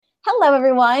Hello,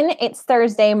 everyone. It's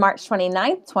Thursday, March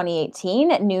 29th, 2018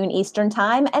 at noon Eastern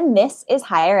Time, and this is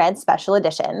Higher Ed Special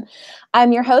Edition.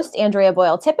 I'm your host, Andrea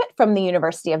Boyle-Tippett from the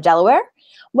University of Delaware.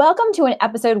 Welcome to an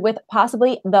episode with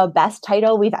possibly the best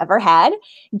title we've ever had,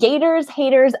 Gators,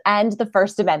 Haters, and the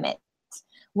First Amendment.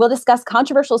 We'll discuss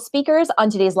controversial speakers on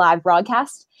today's live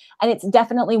broadcast, and it's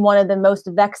definitely one of the most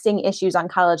vexing issues on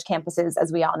college campuses,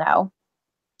 as we all know.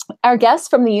 Our guests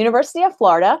from the University of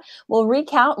Florida will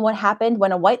recount what happened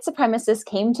when a white supremacist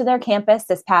came to their campus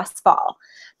this past fall.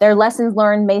 Their lessons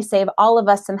learned may save all of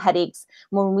us some headaches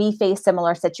when we face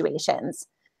similar situations.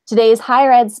 Today's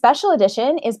Higher Ed Special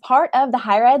Edition is part of the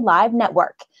Higher Ed Live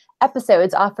Network.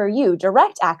 Episodes offer you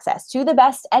direct access to the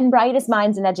best and brightest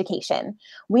minds in education.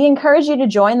 We encourage you to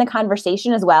join the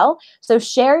conversation as well, so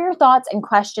share your thoughts and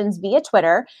questions via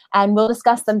Twitter, and we'll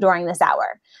discuss them during this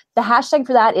hour. The hashtag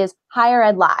for that is Higher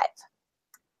Ed Live.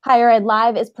 Higher Ed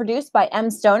Live is produced by M.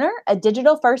 Stoner, a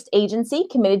digital-first agency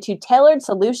committed to tailored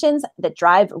solutions that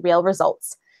drive real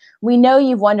results. We know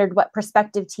you've wondered what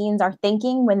prospective teens are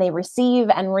thinking when they receive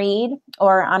and read,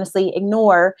 or honestly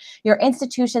ignore, your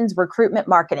institution's recruitment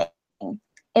marketing.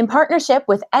 In partnership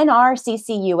with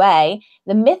NRCCUA,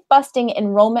 the Myth-Busting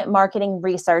Enrollment Marketing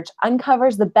Research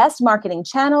uncovers the best marketing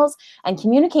channels and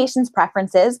communications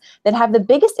preferences that have the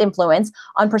biggest influence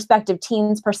on prospective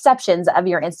teens' perceptions of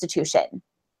your institution.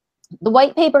 The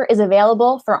white paper is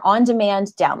available for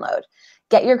on-demand download.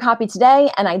 Get your copy today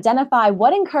and identify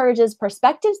what encourages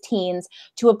prospective teens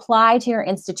to apply to your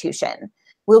institution.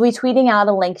 We'll be tweeting out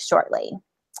a link shortly.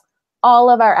 All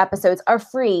of our episodes are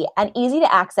free and easy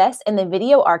to access in the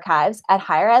video archives at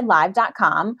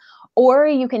higheredlive.com, or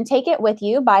you can take it with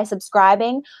you by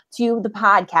subscribing to the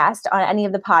podcast on any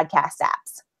of the podcast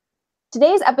apps.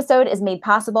 Today's episode is made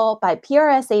possible by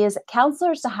PRSA's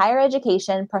Counselors to Higher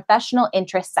Education Professional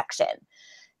Interest section.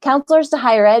 Counselors to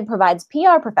Higher Ed provides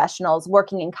PR professionals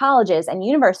working in colleges and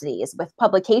universities with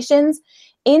publications,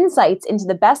 insights into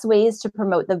the best ways to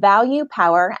promote the value,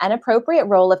 power, and appropriate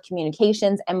role of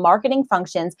communications and marketing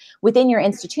functions within your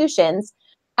institutions,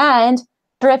 and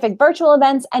terrific virtual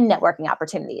events and networking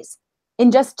opportunities. In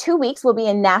just 2 weeks, we'll be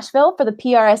in Nashville for the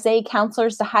PRSA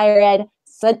Counselors to Higher Ed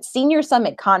Senior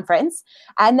Summit Conference,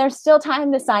 and there's still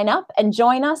time to sign up and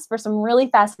join us for some really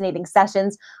fascinating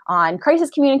sessions on crisis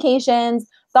communications,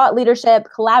 thought leadership,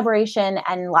 collaboration,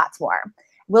 and lots more.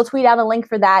 We'll tweet out a link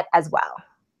for that as well.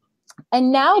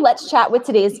 And now let's chat with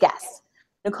today's guests,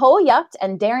 Nicole Yucht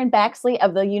and Darren Baxley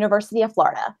of the University of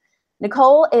Florida.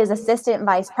 Nicole is Assistant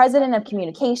Vice President of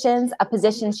Communications, a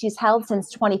position she's held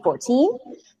since 2014.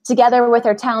 Together with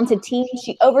her talented team,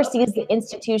 she oversees the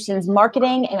institution's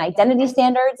marketing and identity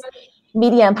standards,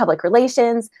 media and public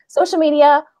relations, social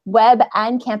media, web,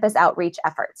 and campus outreach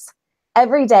efforts.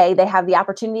 Every day, they have the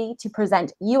opportunity to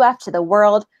present UF to the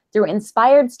world through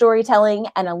inspired storytelling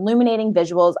and illuminating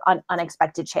visuals on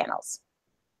unexpected channels.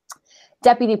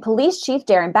 Deputy Police Chief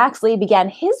Darren Baxley began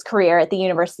his career at the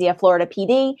University of Florida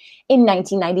PD in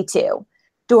 1992.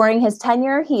 During his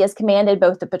tenure, he has commanded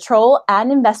both the Patrol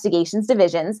and Investigations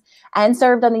divisions and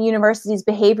served on the university's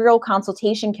Behavioral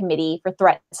Consultation Committee for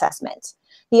Threat Assessment.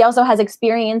 He also has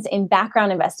experience in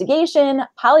background investigation,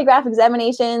 polygraph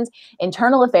examinations,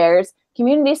 internal affairs,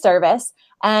 community service,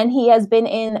 and he has been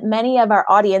in many of our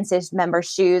audience's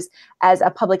members' shoes as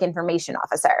a public information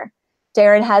officer.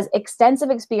 Darren has extensive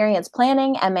experience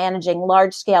planning and managing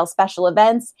large-scale special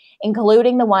events,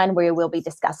 including the one we will be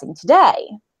discussing today.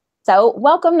 So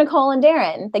welcome, Nicole and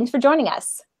Darren. Thanks for joining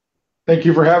us. Thank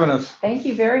you for having us. Thank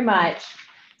you very much.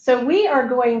 So we are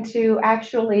going to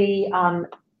actually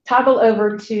toggle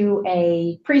over to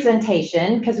a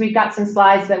presentation because we've got some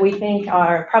slides that we think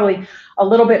are probably a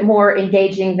little bit more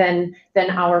engaging than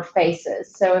our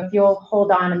faces. So if you'll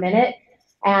hold on a minute.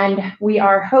 And we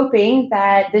are hoping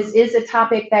that this is a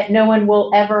topic that no one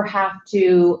will ever have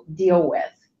to deal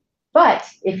with. But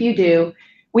if you do,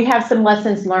 we have some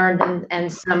lessons learned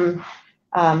and some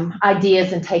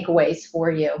ideas and takeaways for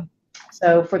you.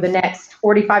 So for the next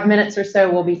 45 minutes or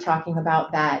so, we'll be talking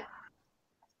about that.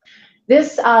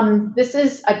 This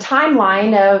is a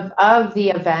timeline of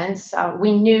the events.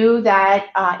 We knew that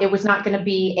it was not going to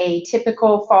be a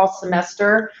typical fall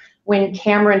semester when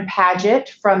Cameron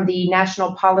Paget from the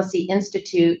National Policy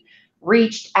Institute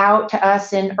reached out to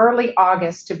us in early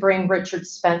August to bring Richard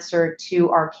Spencer to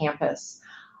our campus.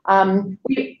 I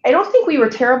don't think we were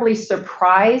terribly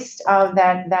surprised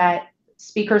that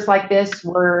speakers like this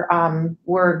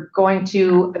were going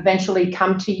to eventually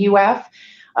come to UF.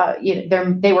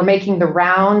 They were making the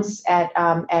rounds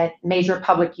at major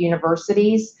public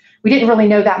universities. We didn't really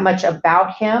know that much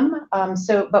about him,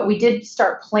 but we did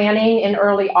start planning in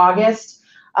early August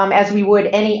as we would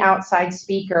any outside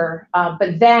speaker.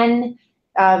 But then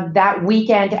that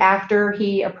weekend after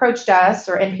he approached us,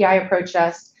 or NPI approached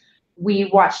us, we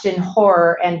watched in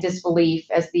horror and disbelief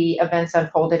as the events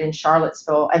unfolded in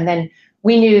Charlottesville. And then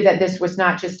we knew that this was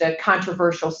not just a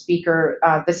controversial speaker,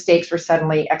 the stakes were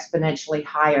suddenly exponentially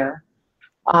higher.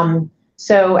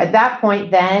 So at that point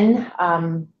then,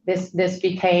 this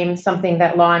became something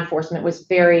that law enforcement was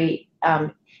very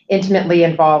intimately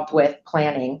involved with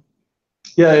planning.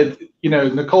 Yeah,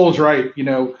 Nicole's right.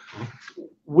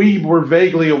 We were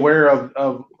vaguely aware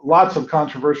of lots of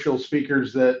controversial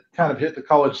speakers that kind of hit the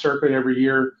college circuit every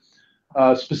year.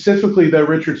 Specifically, though,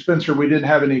 Richard Spencer, we didn't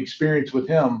have any experience with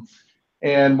him.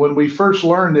 And when we first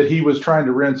learned that he was trying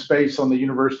to rent space on the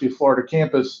University of Florida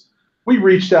campus, we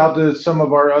reached out to some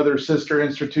of our other sister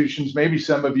institutions, maybe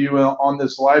some of you on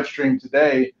this live stream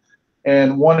today,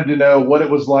 and wanted to know what it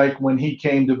was like when he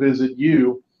came to visit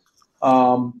you.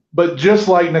 But just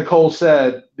like Nicole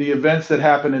said, the events that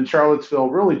happened in Charlottesville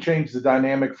really changed the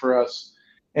dynamic for us.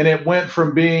 And it went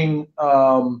from being,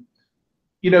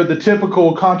 the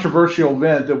typical controversial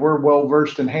event that we're well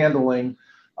versed in handling,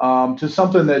 to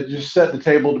something that just set the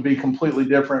table to be completely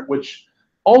different, which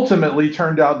ultimately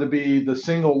turned out to be the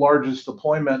single largest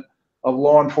deployment of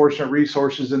law enforcement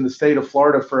resources in the state of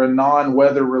Florida for a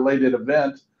non-weather related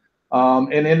event.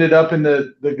 And ended up in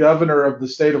the governor of the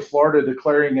state of Florida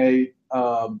declaring a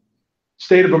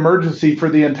state of emergency for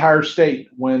the entire state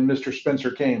when Mr.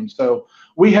 Spencer came. So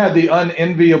we had the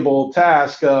unenviable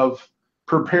task of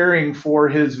preparing for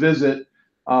his visit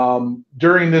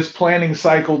during this planning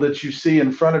cycle that you see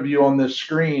in front of you on this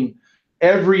screen.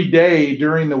 Every day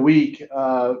during the week,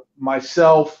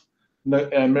 myself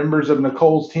and members of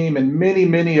Nicole's team and many,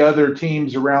 many other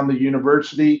teams around the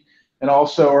university, and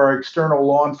also our external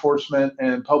law enforcement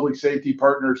and public safety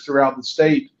partners throughout the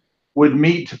state, would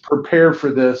meet to prepare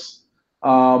for this.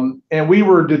 And we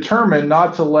were determined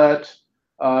not to let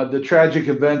the tragic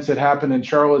events that happened in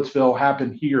Charlottesville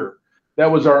happen here.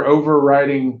 That was our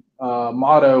overriding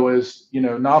motto, is,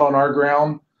 not on our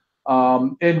ground.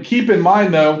 And keep in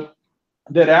mind, though,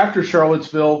 that after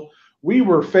Charlottesville, we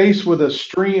were faced with a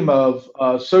stream of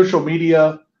social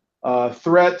media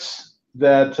threats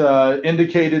that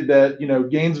indicated that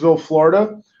Gainesville,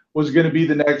 Florida, was going to be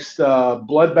the next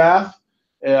bloodbath.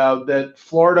 That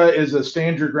Florida is a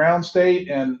stand your ground state,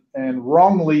 and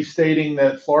wrongly stating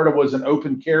that Florida was an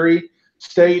open carry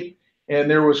state. And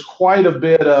there was quite a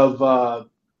bit of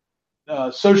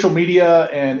social media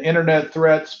and internet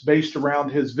threats based around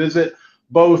his visit,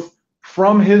 both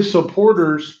from his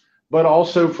supporters, but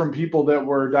also from people that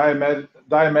were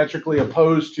diametrically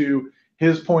opposed to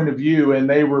his point of view, and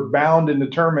they were bound and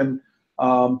determined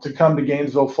to come to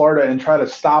Gainesville, Florida, and try to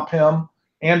stop him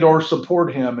and or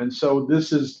support him. And so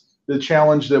this is the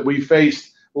challenge that we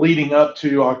faced leading up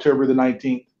to October the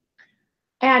 19th.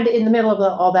 And in the middle of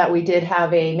all that, we did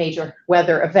have a major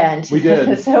weather event. We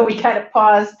did. So we kind of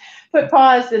put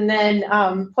pause, and then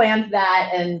planned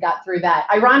that and got through that.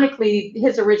 Ironically,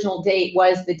 his original date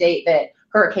was the date that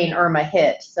Hurricane Irma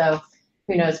hit. So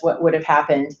who knows what would have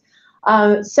happened.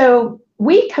 So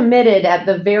we committed at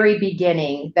the very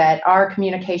beginning that our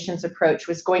communications approach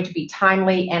was going to be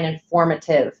timely and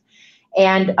informative.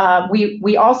 And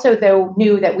we also, though,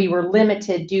 knew that we were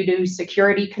limited due to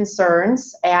security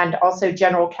concerns and also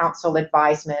general counsel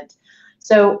advisement.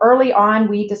 So early on,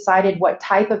 we decided what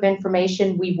type of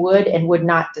information we would and would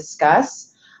not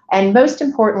discuss. And most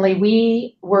importantly,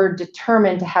 we were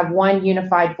determined to have one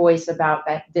unified voice about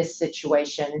this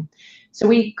situation. So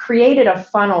we created a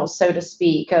funnel, so to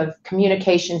speak, of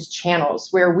communications channels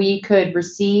where we could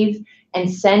receive and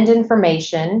send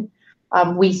information.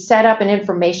 We set up an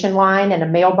information line and a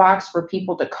mailbox for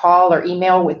people to call or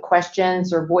email with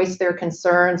questions or voice their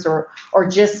concerns or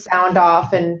just sound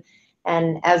off. And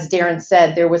as Darren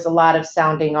said, there was a lot of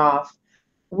sounding off.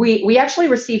 We actually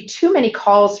received too many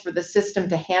calls for the system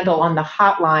to handle on the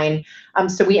hotline.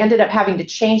 So we ended up having to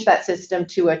change that system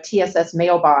to a TSS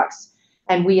mailbox.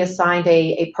 And we assigned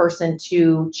a person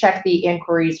to check the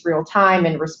inquiries real time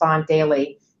and respond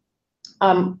daily.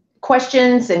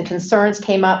 Questions and concerns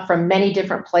came up from many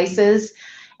different places.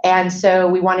 And so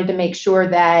we wanted to make sure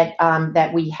that,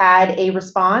 that we had a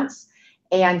response.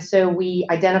 And so we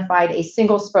identified a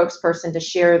single spokesperson to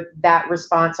share that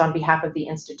response on behalf of the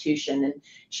institution. And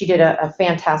she did a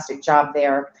fantastic job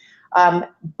there.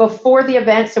 Before the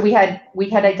event, so we had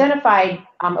identified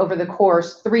over the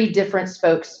course 3 different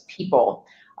spokespeople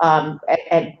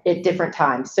at different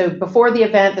times. So before the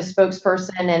event, the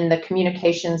spokesperson and the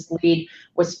communications lead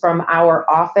was from our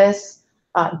office.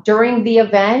 During the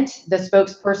event, the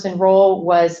spokesperson role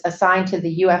was assigned to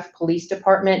the UF Police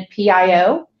Department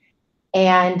PIO.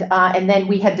 And then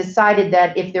we had decided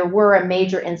that if there were a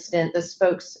major incident, the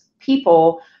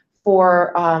spokespeople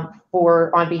for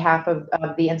on behalf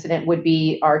of the incident would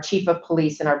be our chief of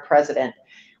police and our president.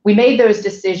 We made those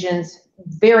decisions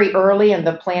very early in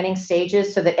the planning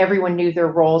stages so that everyone knew their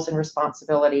roles and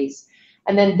responsibilities.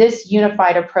 And then this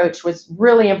unified approach was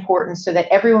really important so that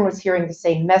everyone was hearing the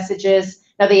same messages.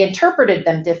 Now, they interpreted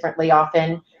them differently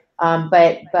often,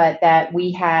 but that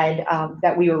we had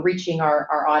that we were reaching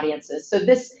our audiences. So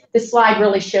this slide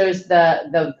really shows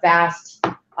the vast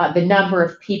the number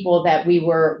of people that we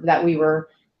were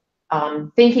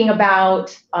thinking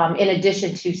about, in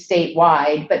addition to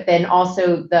statewide, but then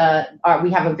also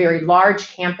we have a very large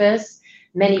campus,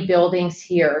 many buildings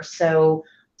here. So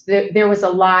there was a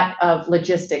lot of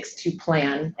logistics to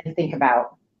plan and think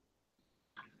about.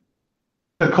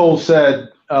 Nicole said,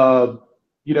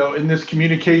 in this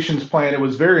communications plan, it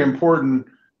was very important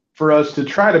for us to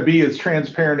try to be as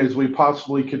transparent as we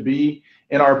possibly could be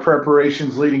in our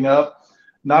preparations leading up.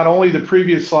 Not only the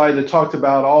previous slide that talked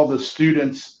about all the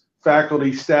students,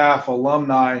 faculty, staff,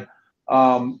 alumni,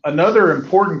 another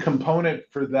important component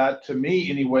for that, to me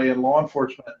anyway, in law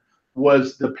enforcement,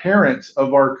 was the parents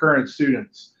of our current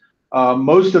students.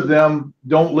 Most of them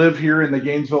don't live here in the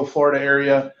Gainesville, Florida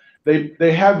area.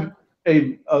 They have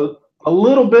a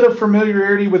little bit of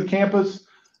familiarity with campus,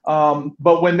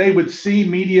 but when they would see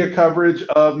media coverage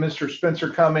of Mr. Spencer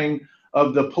coming,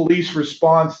 of the police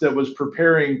response that was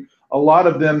preparing, a lot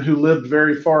of them who lived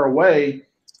very far away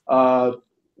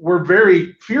were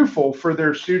very fearful for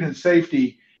their student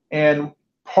safety. And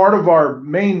part of our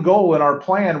main goal in our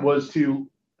plan was to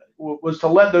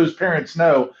let those parents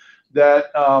know that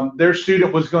their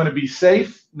student was going to be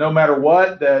safe no matter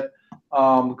what, that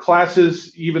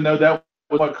classes, even though that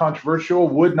was controversial,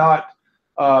 would not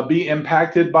be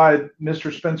impacted by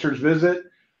Mr. Spencer's visit,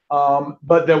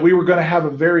 but that we were going to have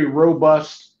a very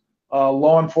robust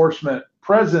law enforcement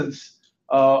presence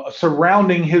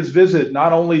surrounding his visit,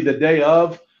 not only the day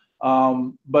of,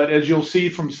 but as you'll see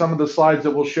from some of the slides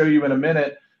that we'll show you in a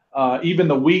minute, even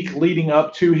the week leading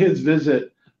up to his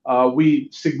visit, we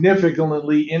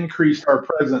significantly increased our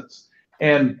presence.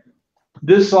 And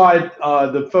this slide,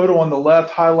 the photo on the left,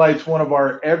 highlights one of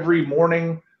our every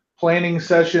morning planning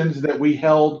sessions that we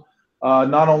held,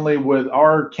 not only with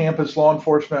our campus law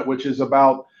enforcement, which is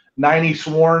about 90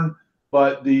 sworn,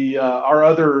 but our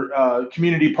other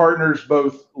community partners,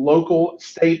 both local,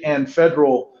 state, and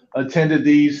federal, attended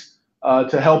these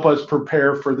to help us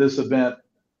prepare for this event.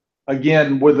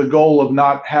 Again, with the goal of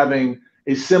not having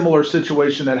a similar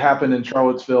situation that happened in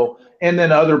Charlottesville and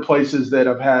then other places that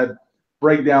have had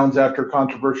breakdowns after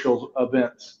controversial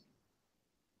events.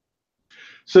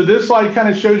 So this slide kind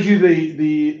of shows you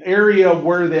the area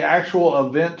where the actual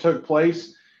event took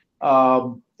place.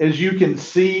 As you can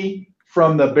see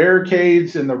from the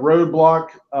barricades and the roadblock,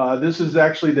 this is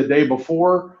actually the day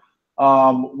before.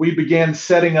 We began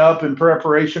setting up in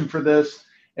preparation for this,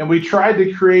 and we tried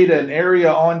to create an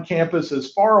area on campus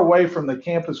as far away from the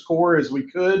campus core as we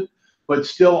could, but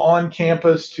still on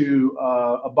campus to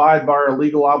abide by our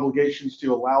legal obligations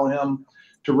to allow him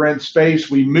to rent space.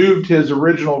 We moved his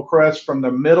original crest from the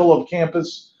middle of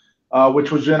campus,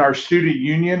 which was in our student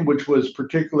union, which was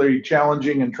particularly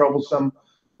challenging and troublesome,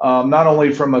 not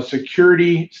only from a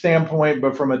security standpoint,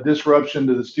 but from a disruption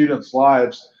to the students'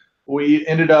 lives. We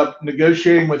ended up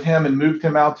negotiating with him and moved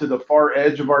him out to the far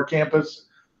edge of our campus.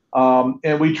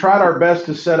 And we tried our best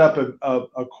to set up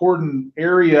a cordon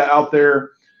area out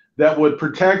there that would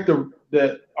protect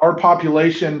our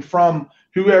population from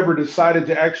whoever decided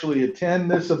to actually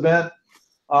attend this event.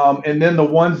 And then the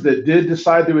ones that did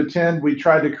decide to attend, we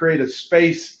tried to create a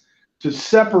space to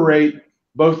separate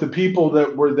both the people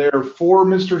that were there for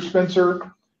Mr.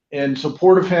 Spencer in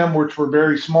support of him, which were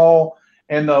very small,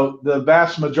 and the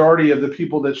vast majority of the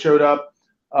people that showed up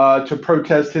to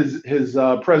protest his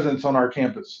presence on our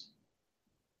campus.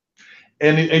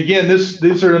 And again,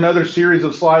 these are another series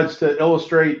of slides to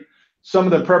illustrate some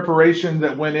of the preparation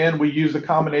that went in. We used a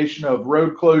combination of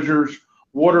road closures,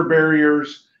 water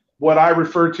barriers, what I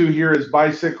refer to here as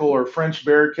bicycle or French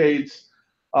barricades.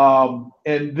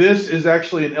 And this is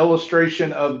actually an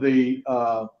illustration of the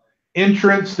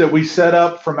entrance that we set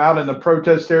up from out in the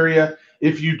protest area.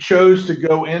 If you chose to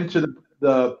go into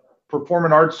the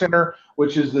Performing Arts Center,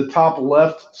 which is the top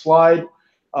left slide,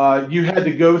 you had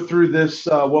to go through this,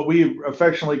 what we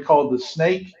affectionately called the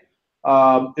snake.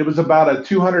 It was about a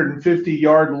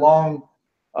 250-yard long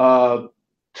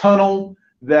tunnel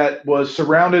that was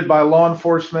surrounded by law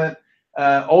enforcement,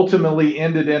 ultimately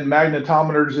ended in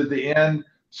magnetometers at the end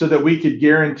so that we could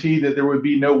guarantee that there would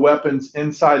be no weapons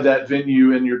inside that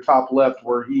venue in your top left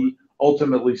where he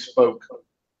ultimately spoke.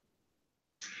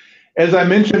 As I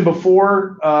mentioned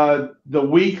before, the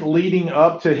week leading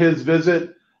up to his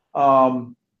visit,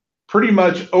 pretty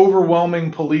much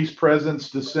overwhelming police presence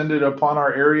descended upon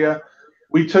our area.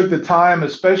 We took the time,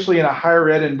 especially in a higher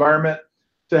ed environment,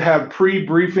 to have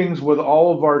pre-briefings with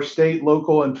all of our state,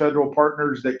 local, and federal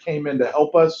partners that came in to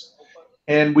help us.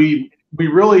 And we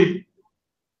really,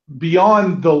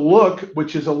 beyond the look,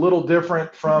 which is a little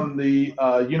different from the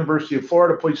University of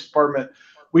Florida Police Department,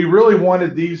 we really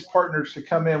wanted these partners to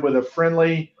come in with a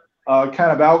friendly, kind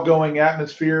of outgoing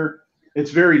atmosphere.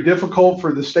 It's very difficult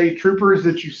for the state troopers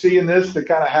that you see in this to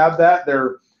kind of have that.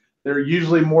 They're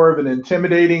usually more of an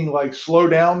intimidating, like slow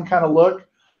down kind of look.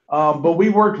 But we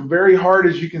worked very hard.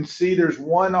 As you can see, there's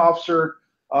one officer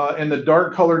in the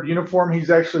dark colored uniform. He's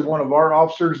actually one of our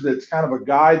officers that's kind of a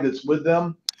guide that's with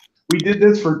them. We did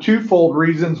this for twofold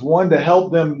reasons. One, to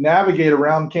help them navigate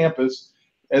around campus.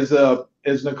 As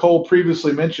Nicole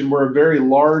previously mentioned, we're a very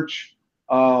large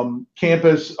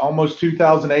campus, almost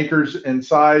 2,000 acres in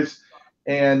size.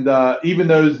 And even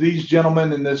though these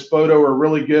gentlemen in this photo are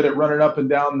really good at running up and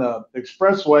down the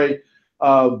expressway,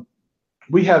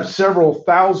 we have several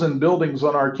thousand buildings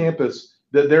on our campus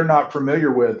that they're not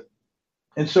familiar with.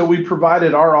 And so we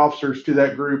provided our officers to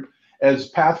that group as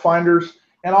pathfinders,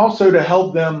 and also to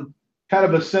help them kind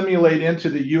of assimilate into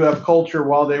the UF culture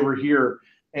while they were here.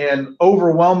 And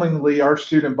overwhelmingly, our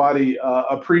student body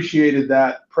appreciated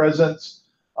that presence.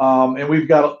 And we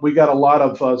got a lot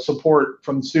of support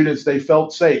from the students. They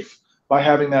felt safe by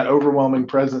having that overwhelming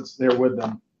presence there with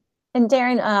them. And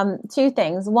Darren, two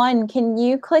things. One, can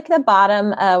you click the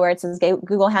bottom where it says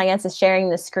Google Hangouts is sharing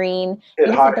the screen? You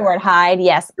just hit the word hide,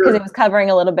 yes, because it was covering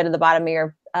a little bit of the bottom of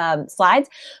your slides.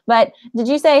 But did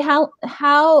you say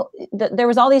how there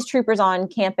was all these troopers on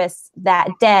campus that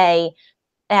day,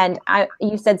 and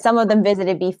you said some of them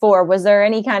visited before. Was there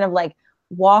any kind of like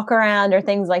walk around or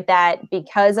things like that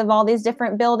because of all these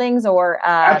different buildings, or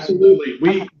Absolutely.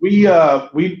 When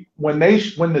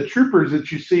the troopers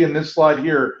that you see in this slide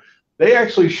here, they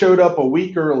actually showed up a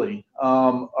week early,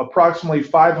 approximately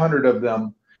 500 of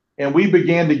them, and we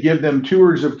began to give them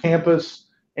tours of campus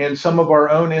and some of our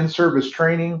own in-service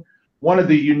training. One of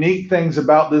the unique things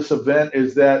about this event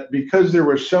is that because there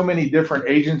were so many different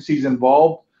agencies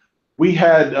involved, we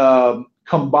had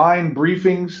combined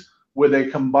briefings with a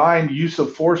combined use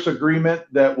of force agreement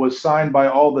that was signed by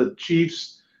all the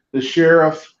chiefs, the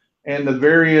sheriff, and the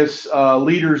various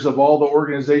leaders of all the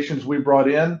organizations we brought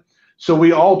in. So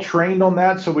we all trained on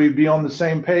that, so we'd be on the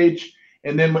same page.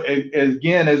 And then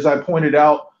again, as I pointed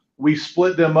out, we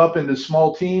split them up into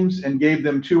small teams and gave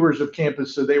them tours of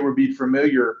campus so they would be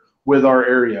familiar with our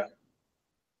area.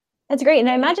 That's great. And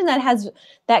I imagine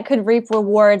that could reap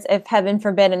rewards if, heaven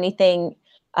forbid, anything,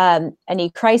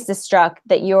 any crisis struck,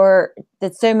 that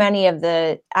so many of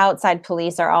the outside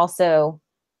police are also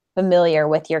familiar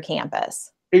with your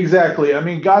campus. Exactly. I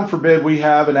mean, God forbid we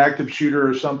have an active shooter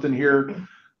or something here.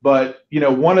 But,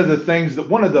 one of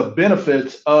the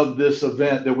benefits of this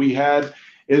event that we had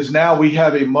is now we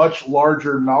have a much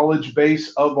larger knowledge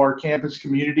base of our campus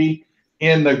community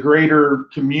in the greater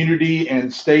community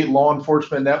and state law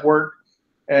enforcement network.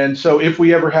 And so if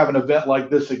we ever have an event like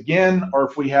this again, or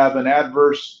if we have an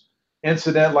adverse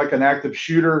incident like an active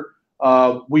shooter,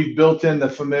 we've built in the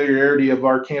familiarity of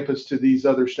our campus to these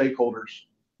other stakeholders.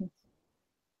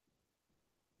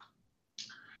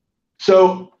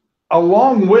 So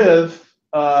along with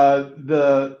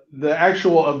the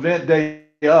actual event day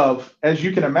of, as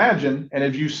you can imagine, and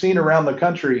as you've seen around the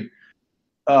country,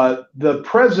 the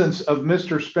presence of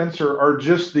Mr. Spencer, or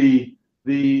just the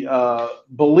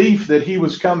belief that he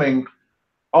was coming,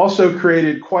 also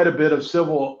created quite a bit of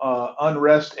civil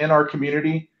unrest in our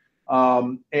community,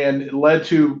 and it led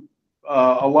to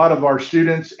a lot of our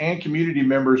students and community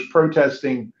members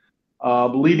protesting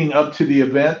leading up to the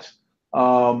event.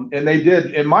 And they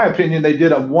did, in my opinion, they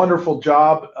did a wonderful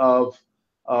job of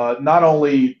not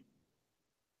only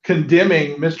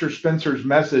condemning Mr. Spencer's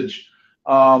message,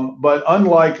 but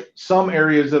unlike some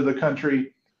areas of the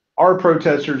country, our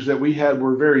protesters that we had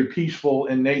were very peaceful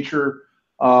in nature.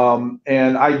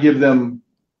 And I give them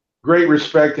great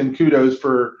respect and kudos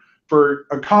for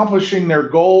accomplishing their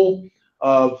goal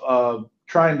of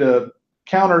trying to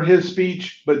counter his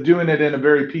speech, but doing it in a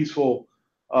very peaceful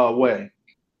way.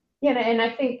 Yeah, and I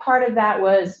think part of that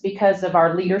was because of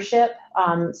our leadership,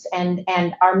 and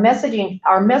our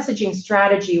messaging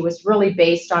strategy was really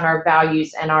based on our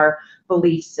values and our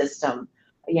belief system.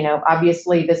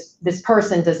 obviously this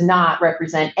person does not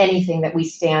represent anything that we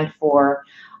stand for.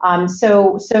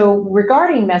 So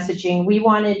regarding messaging,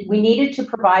 we needed to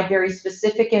provide very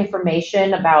specific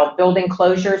information about building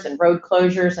closures and road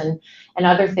closures and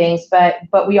other things,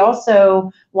 but we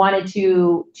also wanted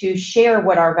to share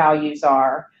what our values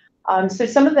are. So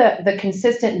some of the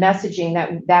consistent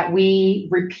messaging that we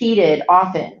repeated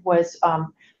often was,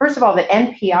 first of all, that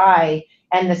NPI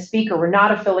and the speaker were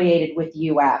not affiliated with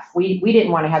UF. We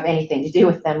didn't want to have anything to do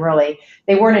with them, really.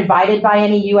 They weren't invited by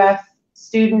any UF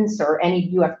students or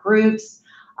any UF groups,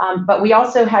 but we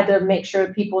also had to make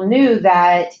sure people knew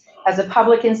that as a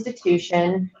public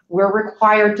institution, we're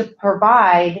required to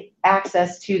provide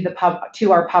access to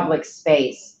our public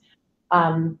space.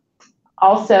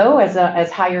 Also,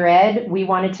 as higher ed, we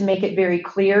wanted to make it very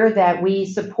clear that we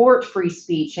support free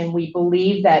speech, and we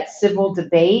believe that civil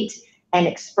debate and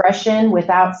expression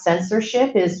without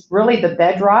censorship is really the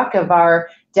bedrock of our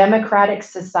democratic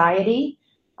society,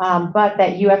 but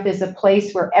that UF is a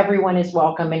place where everyone is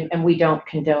welcome, and we don't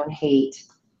condone hate.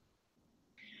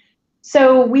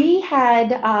 So we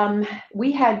had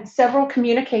several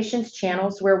communications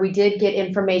channels where we did get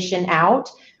information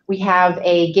out. We have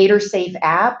a Gators Safe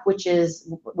app,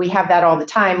 we have that all the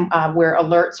time, where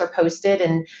alerts are posted,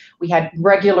 and we had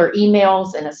regular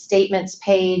emails and a statements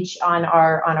page on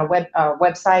our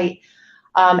website,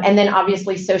 and then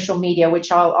obviously social media,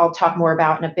 which I'll talk more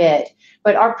about in a bit.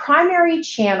 But our primary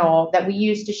channel that we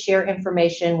used to share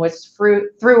information was through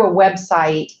a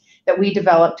website that we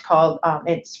developed called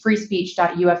it's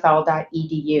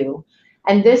freespeech.ufl.edu.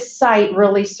 And this site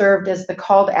really served as the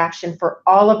call to action for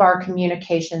all of our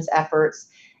communications efforts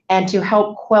and to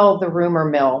help quell the rumor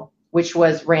mill, which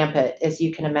was rampant, as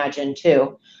you can imagine,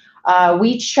 too.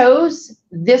 We chose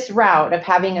this route of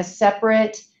having a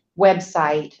separate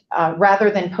website rather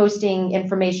than posting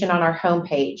information on our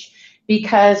homepage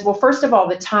because, well, first of all,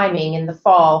 the timing in the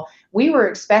fall, we were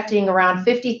expecting around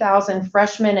 50,000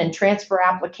 freshmen and transfer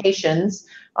applications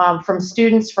from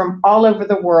students from all over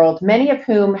the world, many of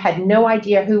whom had no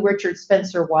idea who Richard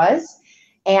Spencer was,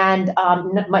 and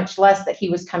much less that he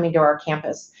was coming to our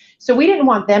campus. So we didn't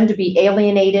want them to be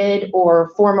alienated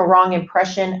or form a wrong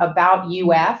impression about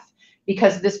UF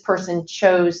because this person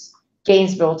chose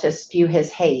Gainesville to spew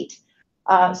his hate.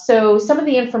 So some of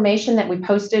the information that we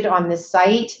posted on this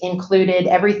site included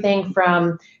everything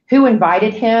from who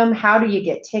invited him, how do you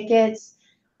get tickets,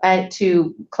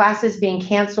 to classes being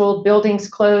canceled, buildings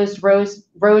closed,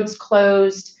 roads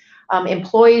closed,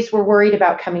 employees were worried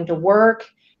about coming to work.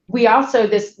 We also,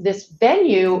 this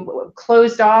venue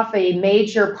closed off a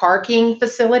major parking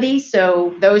facility,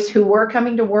 so those who were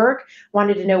coming to work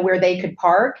wanted to know where they could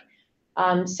park.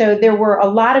 So there were a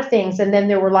lot of things, and then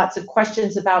there were lots of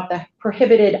questions about the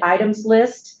prohibited items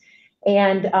list.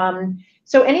 And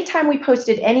so anytime we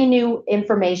posted any new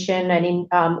information,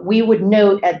 we would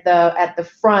note at the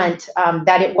front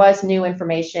that it was new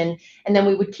information, and then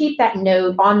we would keep that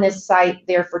note on this site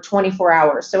there for 24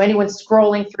 hours. So anyone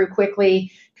scrolling through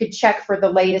quickly could check for the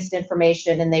latest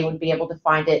information, and they would be able to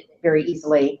find it very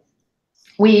easily.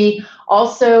 We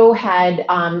also had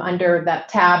under that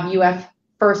tab UF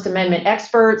First Amendment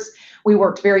experts. We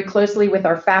worked very closely with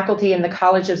our faculty in the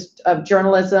College of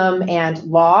Journalism and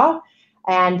Law,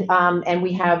 and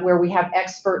we have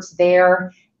experts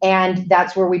there, and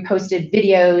that's where we posted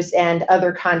videos and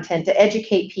other content to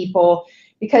educate people,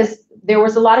 because there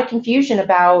was a lot of confusion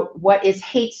about what is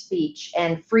hate speech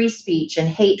and free speech and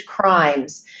hate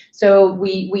crimes. So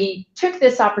we took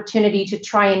this opportunity to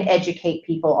try and educate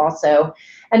people also.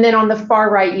 And then on the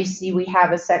far right, you see we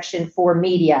have a section for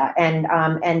media,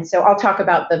 and so I'll talk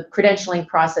about the credentialing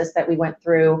process that we went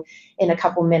through in a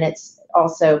couple minutes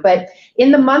also. But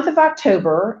in the month of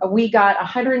October, we got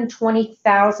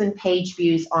 120,000 page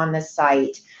views on the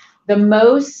site. The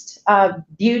most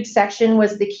viewed section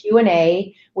was the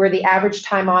Q&A, where the average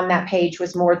time on that page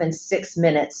was more than 6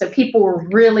 minutes. So people were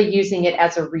really using it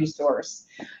as a resource.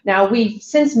 Now we've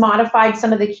since modified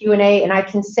some of the Q&A, and I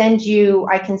can send you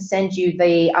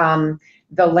the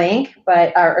link,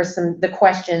 but or the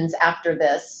questions after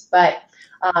this. But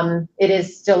it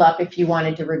is still up if you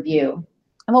wanted to review.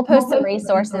 And we'll post some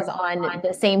resources on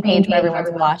the same page where everyone's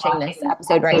watching this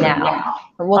episode right now.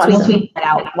 And we'll tweet that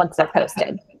out once they're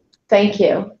posted. Thank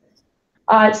you.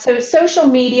 So social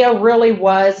media really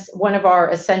was one of our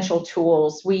essential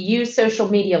tools. We use social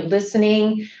media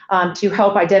listening to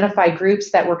help identify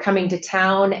groups that were coming to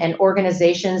town and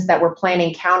organizations that were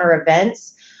planning counter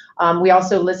events. We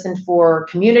also listened for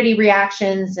community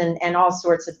reactions and all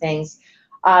sorts of things.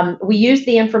 We used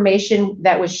the information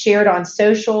that was shared on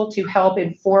social to help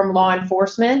inform law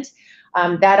enforcement.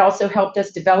 That also helped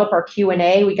us develop our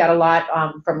Q&A. We got a lot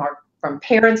from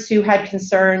parents who had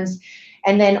concerns,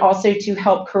 and then also to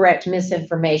help correct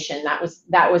misinformation.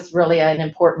 That was really an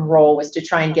important role, was to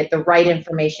try and get the right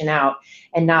information out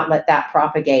and not let that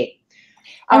propagate.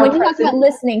 And when you talk about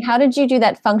listening, how did you do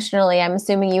that functionally? I'm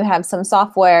assuming you have some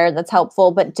software that's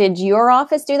helpful, but did your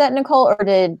office do that, Nicole, or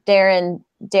did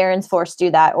Darren's force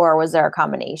do that, or was there a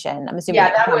combination? I'm assuming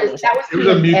that was it was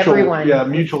a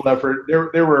mutual effort.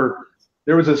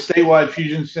 There was a statewide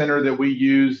fusion center that we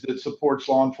used that supports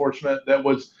law enforcement that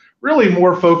was really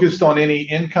more focused on any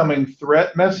incoming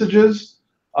threat messages.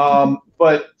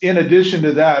 But in addition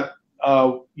to that,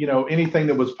 anything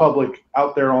that was public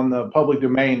out there on the public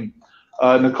domain,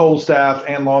 Nicole's staff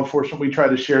and law enforcement, we tried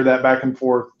to share that back and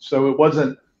forth. So it was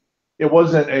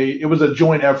a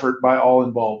joint effort by all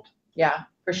involved. Yeah,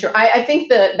 for sure. I think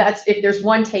that's, if there's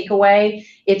one takeaway,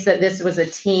 it's that this was a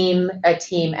team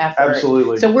effort.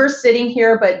 Absolutely. So we're sitting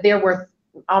here, but there were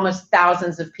almost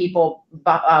thousands of people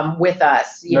with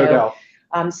us. No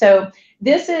doubt. So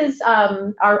this is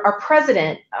our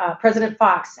president, President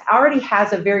Fox, already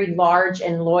has a very large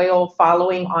and loyal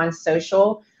following on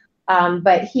social.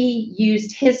 But he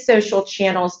used his social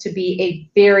channels to be a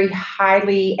very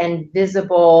highly and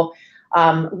visible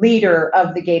leader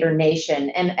of the Gator Nation.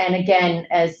 And again,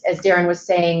 as Darren was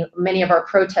saying, many of our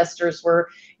protesters were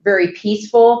very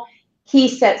peaceful. He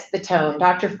sets the tone.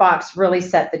 Dr. Fox really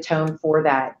set the tone for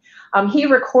that. He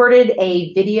recorded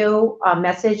a video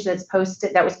message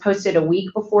that was posted a week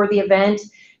before the event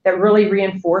that really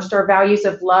reinforced our values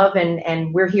of love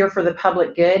and we're here for the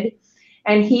public good.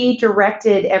 And he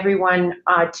directed everyone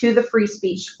to the free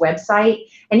speech website.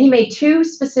 And he made two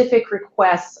specific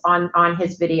requests on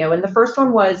his video. And the first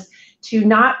one was to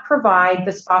not provide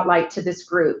the spotlight to this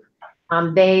group.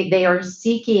 They are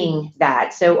seeking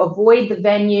that. So avoid the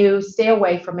venue, stay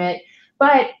away from it.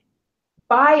 But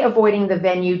by avoiding the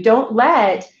venue, don't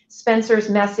let Spencer's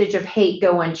message of hate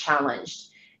go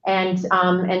unchallenged. And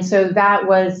so that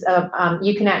was,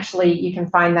 you can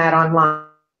find that online.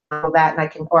 That,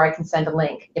 and I can send a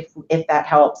link if that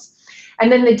helps.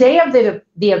 And then the day of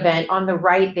the event, on the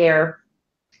right there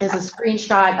is a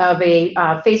screenshot of a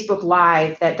Facebook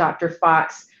Live that Dr.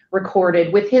 Fox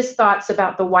recorded with his thoughts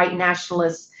about the white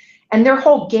nationalists and their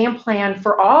whole game plan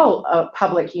for all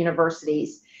public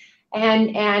universities.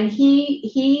 And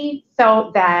he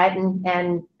felt that,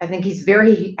 and I think he's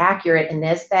very accurate in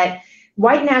this, that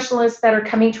white nationalists that are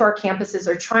coming to our campuses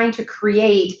are trying to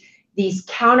create these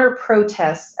counter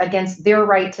protests against their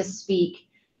right to speak,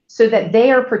 so that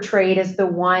they are portrayed as the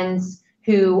ones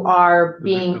who are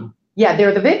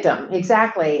they're the victim,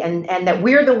 exactly, and that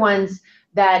we're the ones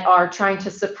that are trying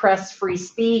to suppress free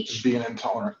speech, being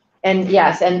intolerant, and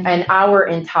yes, and our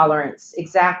intolerance,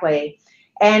 exactly.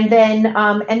 And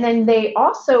then they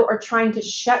also are trying to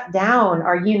shut down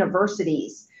our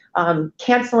universities,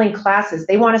 canceling classes.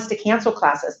 They want us to cancel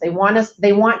classes. They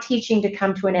want teaching to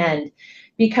come to an end.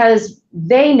 Because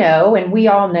they know, and we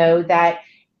all know, that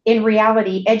in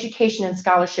reality, education and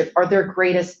scholarship are their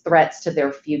greatest threats to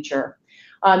their future.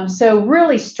 So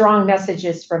really strong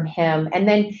messages from him. And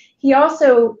then he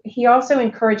also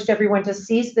encouraged everyone to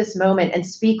seize this moment and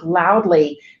speak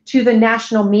loudly to the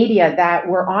national media that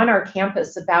were on our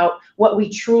campus about what we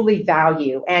truly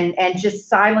value, and just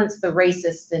silence the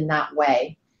racists in that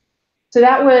way. So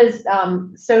that was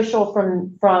social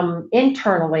from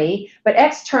internally, but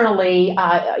externally,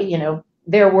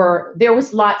 there were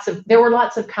lots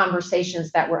of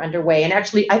conversations that were underway. And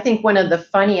actually, I think one of the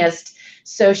funniest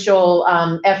social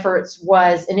efforts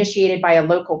was initiated by a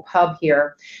local pub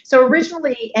here. So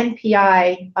originally,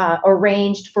 NPI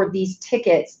arranged for these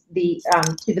tickets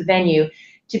to the venue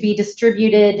to be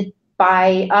distributed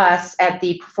by us at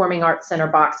the Performing Arts Center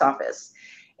box office.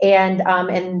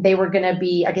 And they were going to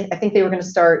be, I think they were going to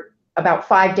start about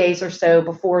 5 days or so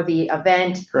before the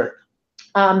event. Correct.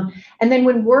 And then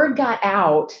when word got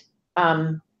out,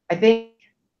 I think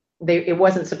it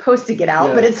wasn't supposed to get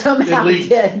out, but it somehow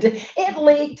did. It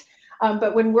leaked.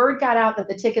 But when word got out that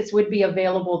the tickets would be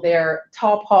available there,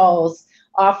 Tall Paul's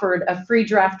offered a free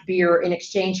draft beer in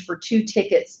exchange for 2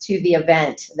 tickets to the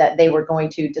event that they were going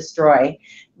to destroy,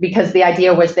 because the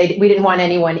idea was we didn't want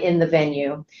anyone in the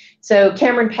venue. So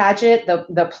Cameron Paget,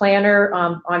 the planner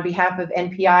on behalf of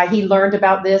NPI, he learned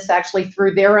about this actually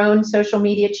through their own social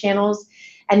media channels,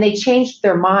 and they changed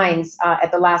their minds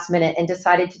at the last minute and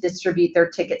decided to distribute their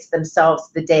tickets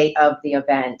themselves the day of the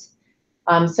event.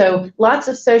 So lots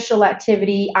of social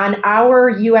activity on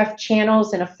our UF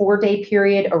channels in a 4-day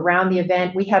period around the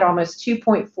event. We had almost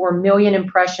 2.4 million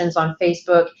impressions on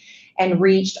Facebook and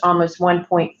reached almost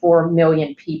 1.4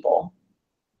 million people.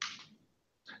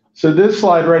 So this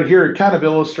slide right here, it kind of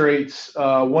illustrates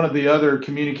one of the other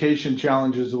communication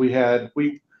challenges that we had.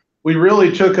 We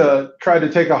really tried to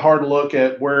take a hard look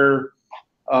at where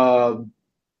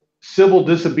civil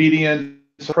disobedience,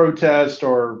 protest,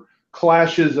 or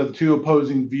clashes of two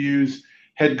opposing views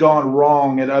had gone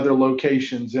wrong at other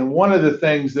locations. And one of the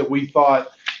things that we thought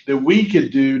that we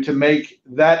could do to make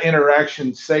that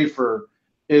interaction safer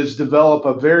is develop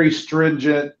a very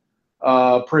stringent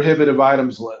prohibitive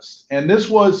items list. And this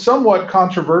was somewhat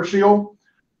controversial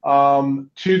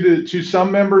to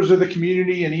some members of the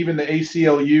community, and even the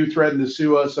ACLU threatened to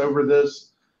sue us over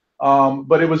this.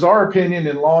 But it was our opinion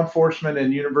in law enforcement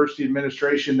and university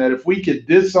administration that if we could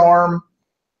disarm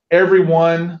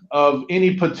everyone of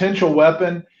any potential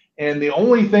weapon, and the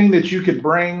only thing that you could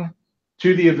bring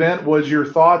to the event was your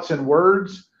thoughts and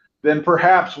words, then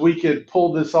perhaps we could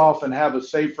pull this off and have a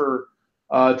safer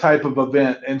type of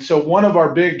event. And so one of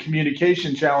our big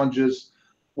communication challenges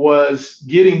was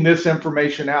getting this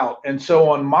information out. And so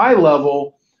on my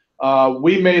level,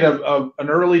 we made an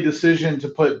early decision to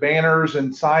put banners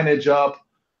and signage up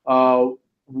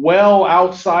well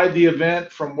outside the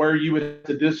event from where you would have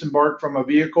to disembark from a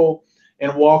vehicle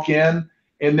and walk in.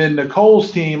 And then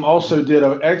Nicole's team also did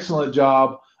an excellent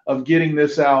job of getting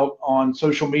this out on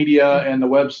social media and the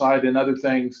website and other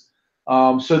things,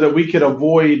 so that we could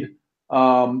avoid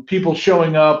people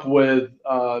showing up with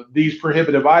these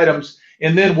prohibitive items.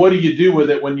 And then what do you do with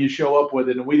it when you show up with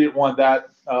it? And we didn't want that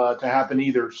to happen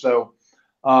either. So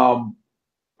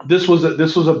this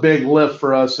was a big lift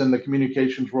for us in the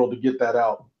communications world to get that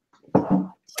out.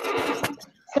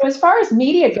 So as far as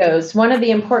media goes, one of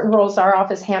the important roles our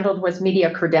office handled was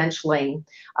media credentialing.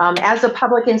 As a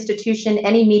public institution,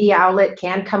 any media outlet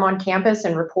can come on campus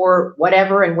and report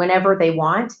whatever and whenever they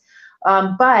want.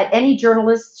 But any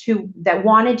journalists that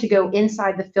wanted to go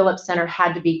inside the Phillips Center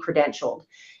had to be credentialed.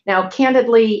 Now,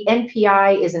 candidly,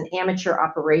 NPI is an amateur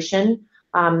operation.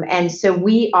 And so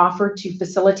we offer to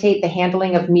facilitate the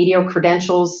handling of media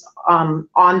credentials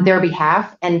on their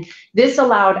behalf. And this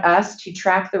allowed us to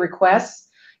track the requests.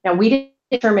 Now, we didn't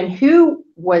determine who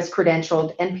was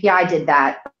credentialed. NPI did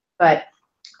that, but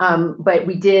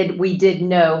we did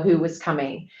know who was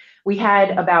coming. We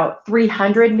had about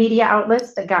 300 media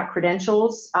outlets that got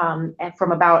credentials, and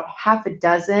from about half a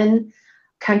dozen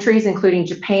countries, including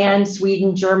Japan,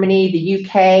 Sweden, Germany, the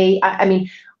UK. I mean,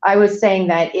 I was saying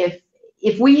that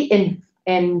if we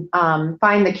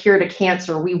find the cure to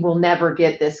cancer, we will never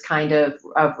get this kind of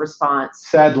response.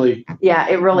 Sadly. Yeah,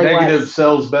 it really was. Negative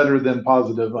sells better than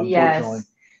positive, unfortunately. Yes.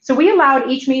 So we allowed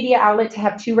each media outlet to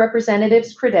have 2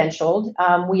 representatives credentialed.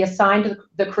 We assigned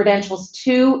the credentials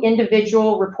to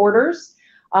individual reporters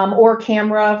or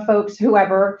camera folks,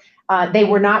 whoever. They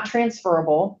were not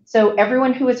transferable. So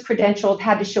everyone who was credentialed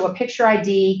had to show a picture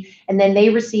ID, and then they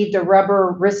received a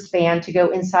rubber wristband to go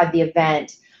inside the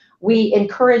event. We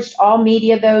encouraged all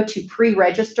media, though, to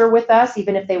pre-register with us,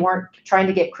 even if they weren't trying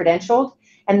to get credentialed.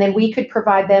 And then we could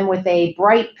provide them with a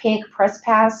bright pink press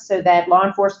pass so that law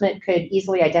enforcement could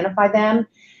easily identify them.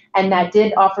 And that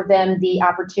did offer them the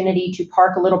opportunity to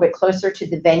park a little bit closer to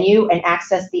the venue and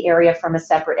access the area from a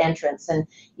separate entrance. And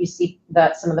you see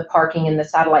some of the parking in the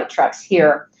satellite trucks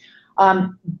here.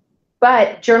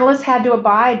 But journalists had to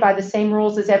abide by the same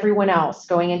rules as everyone else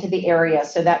going into the area.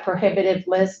 So that prohibited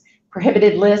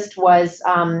list was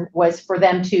for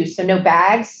them too. So no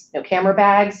bags, no camera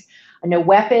bags, no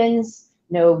weapons,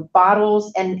 no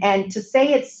bottles. And to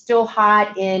say it's still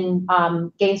hot in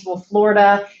Gainesville,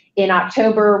 Florida in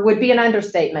October would be an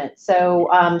understatement. So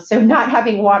not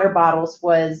having water bottles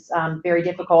was very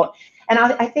difficult. And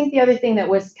I think the other thing that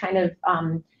was kind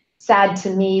of sad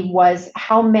to me was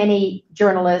how many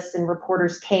journalists and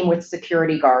reporters came with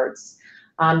security guards.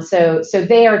 So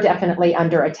they are definitely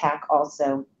under attack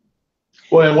also.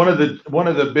 Well, and one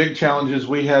of the big challenges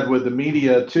we had with the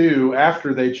media too,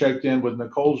 after they checked in with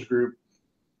Nicole's group,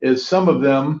 is some of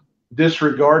them,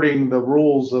 disregarding the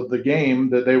rules of the game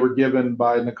that they were given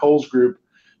by Nicole's group,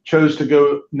 chose to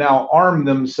go now arm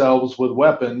themselves with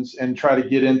weapons and try to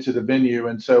get into the venue.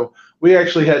 And so we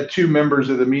actually had 2 members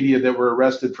of the media that were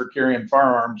arrested for carrying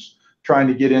firearms trying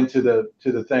to get into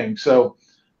the thing. So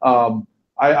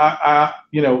I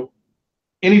you know,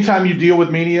 anytime you deal with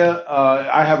media,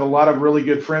 I have a lot of really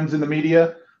good friends in the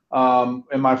media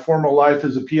in my former life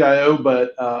as a PIO,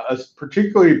 but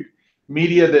particularly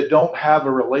media that don't have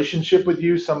a relationship with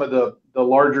you, some of the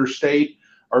larger state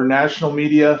or national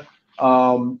media,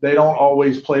 they don't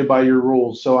always play by your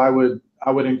rules. So I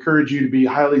would encourage you to be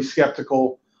highly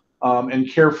skeptical and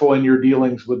careful in your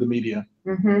dealings with the media.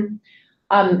 Mm-hmm.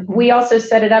 We also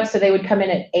set it up so they would come in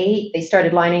at 8. They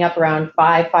started lining up around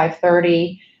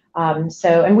 5:30.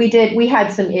 And we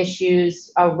had some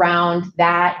issues around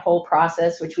that whole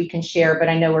process, which we can share, but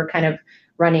I know we're kind of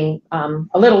running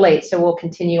a little late, so we'll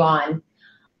continue on.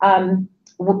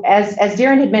 As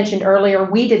Darren had mentioned earlier,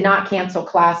 we did not cancel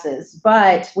classes,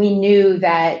 but we knew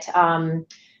that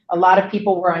a lot of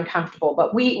people were uncomfortable.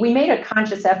 But we made a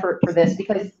conscious effort for this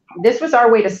because this was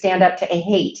our way to stand up to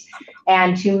hate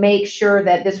and to make sure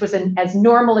that this was as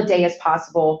normal a day as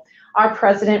possible. Our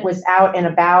president was out and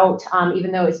about,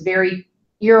 even though it's very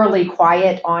eerily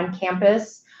quiet on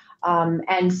campus.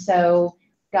 And so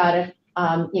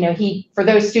for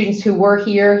those students who were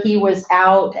here, he was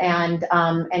out and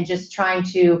just trying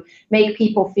to make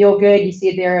people feel good. You see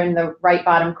it there in the right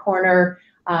bottom corner,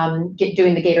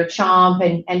 doing the Gator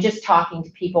chomp and just talking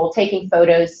to people, taking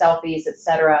photos, selfies,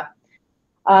 etc.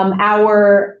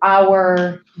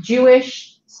 Our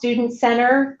Jewish Student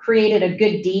Center created a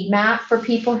good deed map for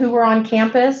people who were on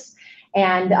campus.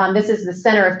 And this is the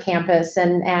center of campus,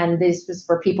 and this was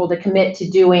for people to commit to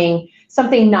doing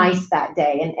something nice that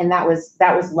day, and that was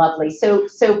lovely. So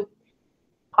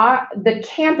the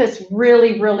campus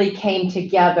really came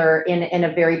together in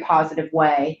a very positive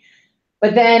way.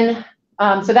 But then,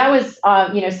 so that was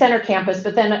center campus,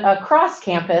 but then across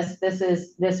campus, this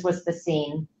was the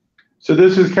scene. So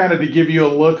this is kind of to give you a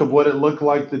look of what it looked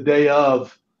like the day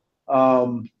of.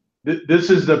 This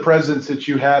is the presence that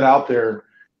you had out there.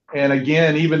 And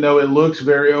again, even though it looks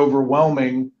very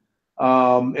overwhelming,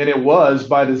 and it was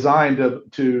by design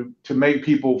to make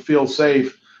people feel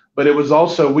safe, but it was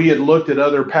also, we had looked at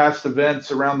other past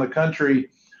events around the country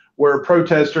where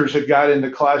protesters had got into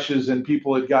clashes and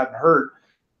people had gotten hurt.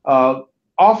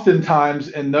 Oftentimes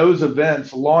in those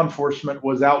events, law enforcement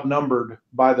was outnumbered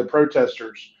by the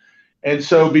protesters. And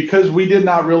so because we did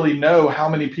not really know how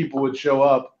many people would show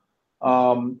up,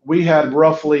 we had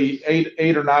roughly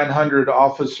 800 or 900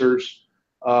 officers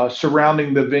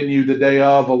surrounding the venue the day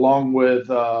of, along with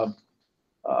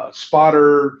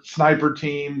spotter, sniper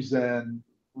teams, and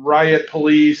riot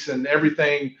police, and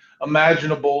everything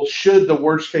imaginable should the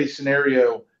worst case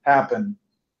scenario happen.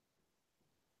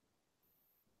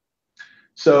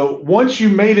 So once you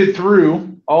made it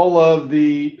through all of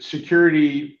the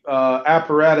security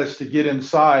apparatus to get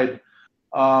inside,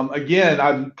 again,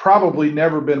 I've probably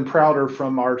never been prouder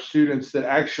from our students that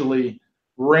actually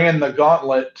ran the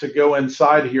gauntlet to go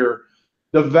inside here.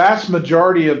 The vast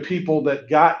majority of people that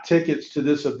got tickets to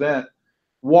this event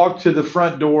walked to the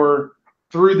front door,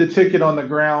 threw the ticket on the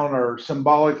ground, or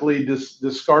symbolically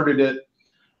discarded it,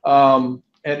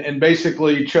 and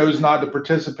basically chose not to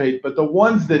participate. But the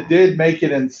ones that did make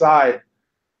it inside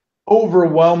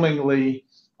overwhelmingly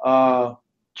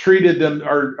treated them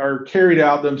or carried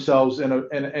out themselves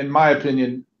in my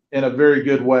opinion, in a very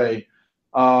good way.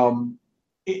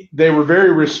 They were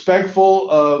very respectful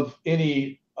of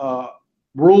any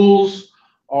rules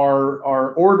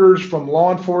or orders from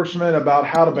law enforcement about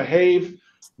how to behave.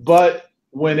 But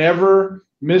whenever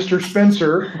Mr.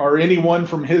 Spencer or anyone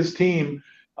from his team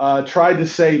tried to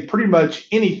say pretty much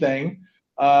anything,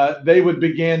 they would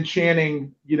begin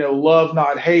chanting, love,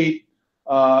 not hate,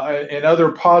 and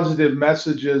other positive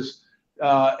messages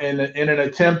in an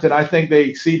attempt, and I think they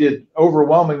exceeded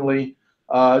overwhelmingly,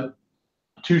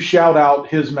 to shout out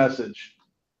his message.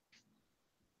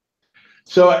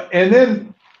 So, and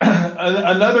then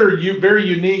another very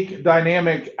unique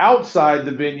dynamic outside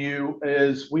the venue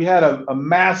is we had a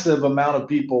massive amount of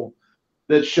people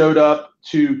that showed up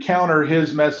to counter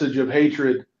his message of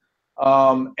hatred.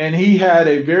 And he had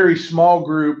a very small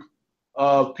group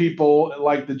of people,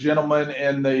 like the gentleman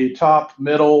in the top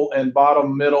middle and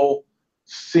bottom middle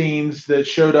scenes, that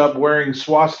showed up wearing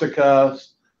swastikas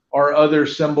or other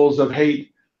symbols of hate.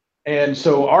 And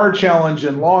so our challenge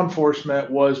in law enforcement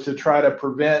was to try to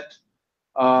prevent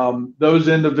those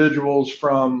individuals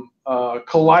from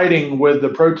colliding with the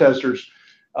protesters.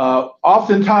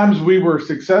 Oftentimes we were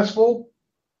successful.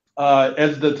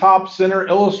 As the top center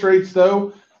illustrates,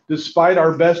 though, despite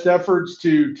our best efforts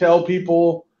to tell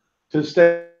people to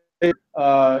stay,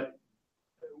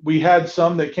 we had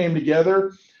some that came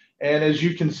together. And as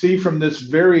you can see from this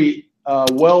very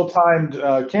well-timed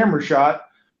camera shot,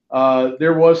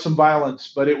 there was some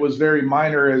violence, but it was very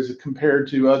minor as compared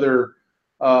to other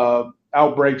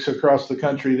outbreaks across the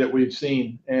country that we've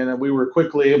seen. And we were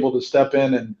quickly able to step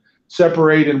in and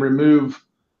separate and remove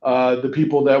the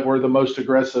people that were the most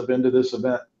aggressive into this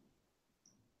event.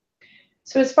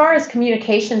 So as far as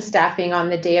communication staffing on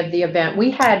the day of the event,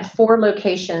 we had 4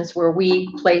 locations where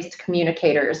we placed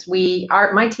communicators.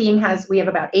 My team we have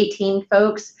about 18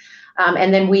 folks,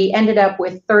 and then we ended up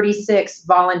with 36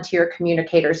 volunteer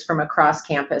communicators from across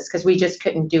campus because we just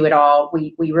couldn't do it all.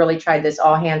 We really tried this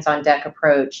all hands on deck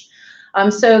approach.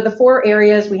 So the 4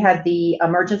 areas, we had the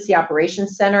Emergency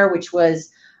Operations Center, which was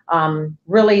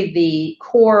really the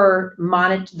core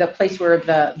the place where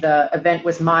the event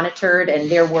was monitored, and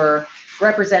there were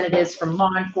representatives from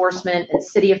law enforcement and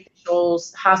city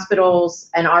officials, hospitals,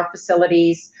 and our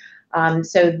facilities.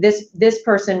 So this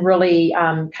person really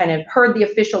kind of heard the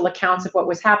official accounts of what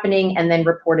was happening and then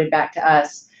reported back to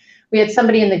us. We had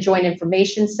somebody in the Joint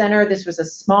Information Center. This was a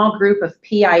small group of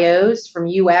PIOs from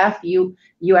UFPD,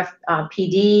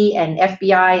 and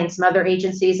FBI and some other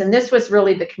agencies. And this was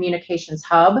really the communications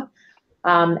hub.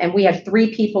 And we had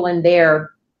 3 people in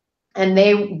there, and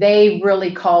they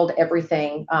really called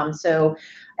everything.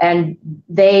 And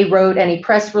they wrote any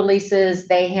press releases.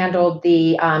 They handled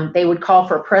they would call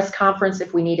for a press conference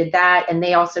if we needed that. And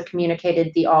they also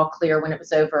communicated the all clear when it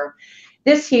was over.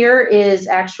 This here is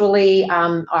actually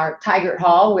our Tigert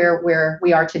Hall where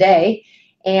we are today.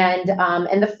 And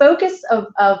the focus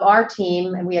of our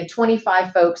team, and we had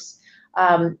 25 folks,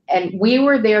 and we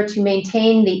were there to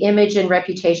maintain the image and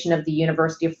reputation of the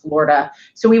University of Florida.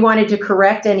 So we wanted to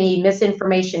correct any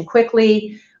misinformation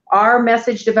quickly. Our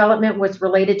message development was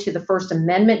related to the First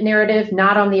Amendment narrative,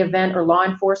 not on the event or law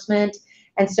enforcement.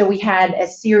 And so we had a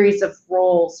series of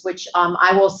roles, which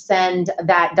I will send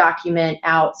that document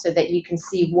out so that you can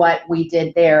see what we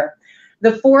did there.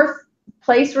 The 4th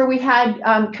place where we had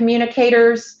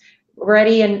communicators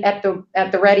ready and at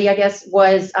the ready, I guess,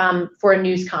 was for a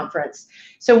news conference.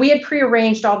 So we had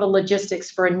prearranged all the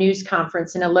logistics for a news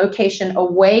conference in a location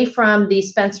away from the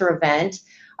Spencer event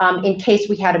in case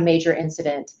we had a major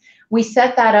incident. We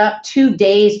set that up 2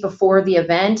 days before the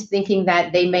event, thinking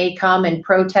that they may come and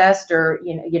protest, or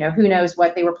you know who knows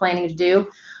what they were planning to do.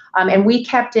 And we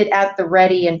kept it at the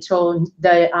ready until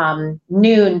the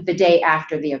noon the day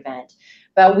after the event.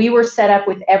 But we were set up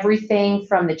with everything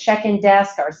from the check-in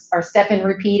desk, our step and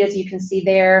repeat, as you can see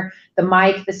there, the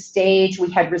mic, the stage.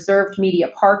 We had reserved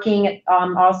media parking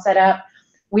all set up.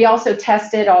 We also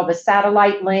tested all the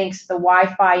satellite links, the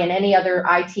Wi-Fi, and any other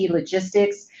IT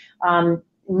logistics,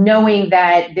 knowing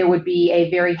that there would be a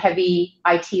very heavy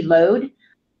IT load.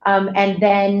 And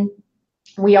then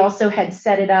we also had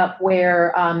set it up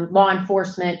where law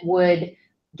enforcement would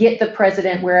get the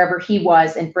president wherever he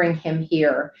was and bring him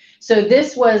here. So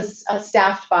this was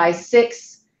staffed by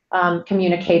 6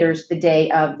 communicators the day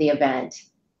of the event.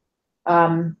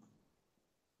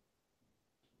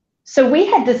 So we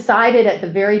had decided at the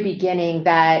very beginning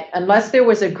that unless there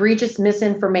was egregious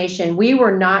misinformation, we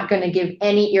were not going to give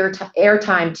any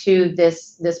airtime to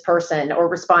this person or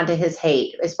respond to his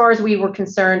hate. As far as we were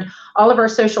concerned, all of our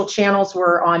social channels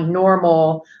were on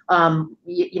normal,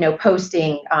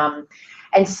 posting.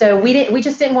 And so we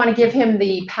just didn't want to give him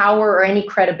the power or any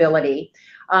credibility.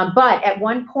 But at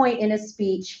one point in his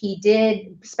speech,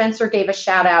 Spencer gave a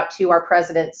shout out to our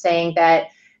president saying that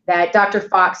Dr.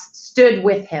 Fox stood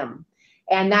with him.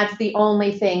 And that's the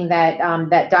only thing that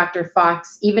Dr.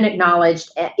 Fox even acknowledged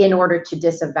in order to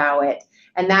disavow it.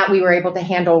 And that we were able to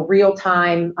handle real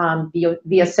time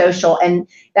via social. And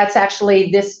that's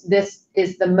actually, this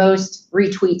is the most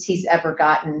retweets he's ever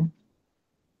gotten.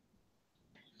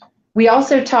 We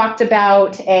also talked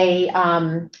about a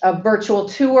virtual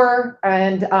tour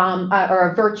and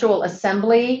or a virtual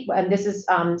assembly. And this is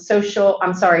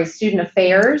Student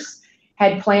Affairs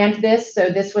had planned this. So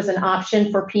this was an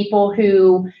option for people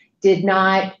who did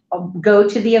not go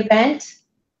to the event.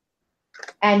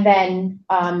 And then,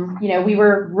 we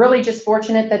were really just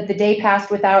fortunate that the day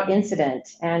passed without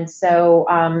incident. And so,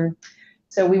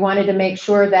 so we wanted to make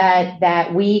sure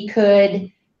that we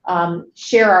could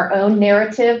share our own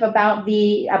narrative about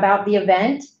the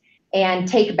event and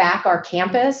take back our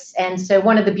campus. And so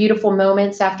one of the beautiful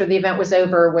moments after the event was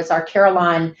over was our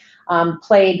Carillon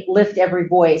played Lift Every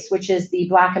Voice, which is the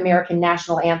Black American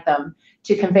national anthem,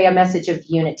 to convey a message of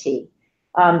unity.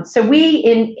 So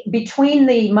between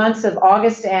the months of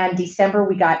August and December,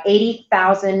 we got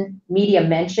 80,000 media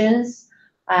mentions.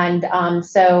 And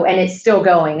it's still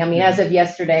going. I mean, as of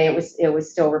yesterday, it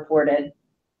was still reported.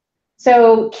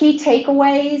 So key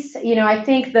takeaways, I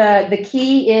think the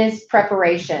key is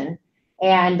preparation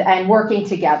and working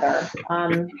together.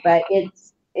 But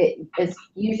it's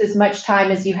use as much time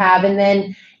as you have, and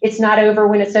then it's not over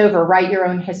when it's over. Write your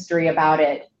own history about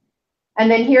it.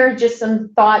 And then here are just some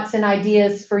thoughts and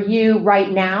ideas for you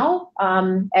right now,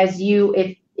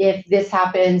 if this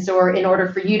happens, or in order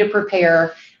for you to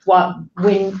prepare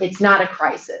when it's not a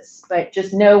crisis. But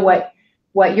just know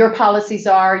what your policies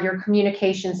are, your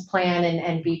communications plan,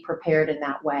 and be prepared in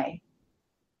that way.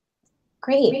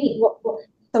 Great. Well,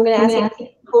 so I'm going to ask you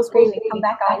full screen and come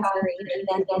back on screen,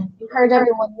 and then encourage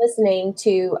everyone listening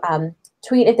to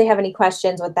tweet if they have any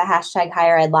questions with the hashtag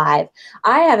 #HigherEdLive.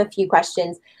 I have a few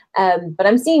questions, but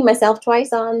I'm seeing myself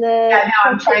twice on the. Yeah,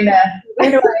 now I'm trying to.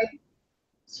 Where do I?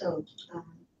 So,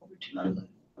 over to Monday.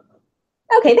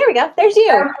 Okay, there we go. There's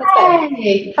you.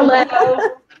 Hey, hello.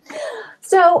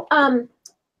 So,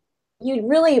 you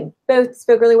really both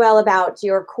spoke really well about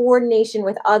your coordination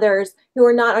with others who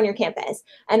are not on your campus.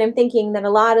 And I'm thinking that a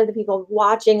lot of the people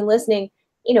watching and listening,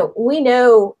 we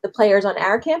know the players on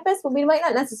our campus, but we might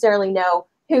not necessarily know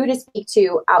who to speak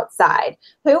to outside.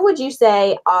 Who would you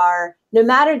say are, no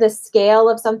matter the scale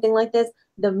of something like this,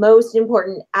 the most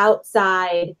important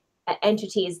outside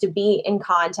entities to be in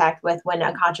contact with when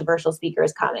a controversial speaker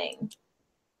is coming?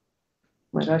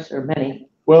 My gosh, there are many.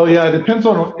 Well, yeah, it depends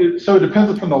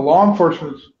from the law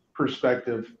enforcement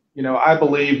perspective. I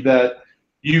believe that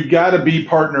you've got to be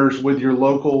partners with your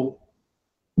local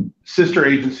sister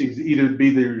agencies, either be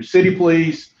your city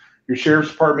police, your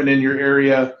sheriff's department in your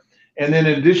area. And then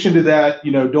in addition to that,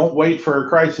 don't wait for a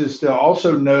crisis to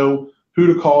also know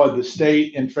who to call at the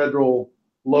state and federal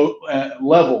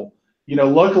level.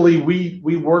 Luckily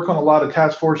we work on a lot of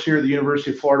task force here at the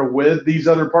University of Florida with these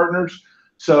other partners.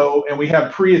 And we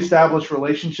have pre-established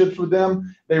relationships with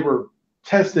them. They were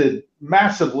tested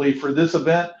massively for this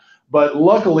event, but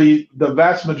luckily the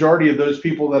vast majority of those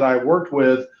people that I worked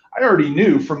with, I already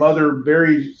knew from other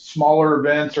very smaller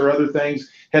events or other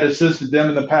things, had assisted them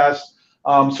in the past.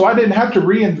 So I didn't have to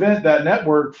reinvent that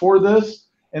network for this.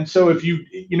 And so if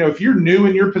you're new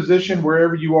in your position,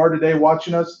 wherever you are today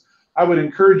watching us, I would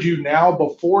encourage you now,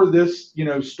 before this,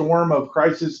 storm of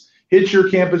crisis hits your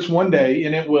campus one day,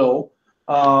 and it will,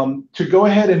 to go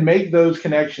ahead and make those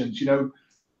connections.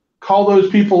 Call those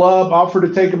people up, offer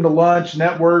to take them to lunch,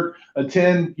 network,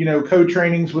 attend, code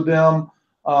trainings with them.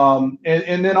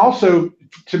 And then also,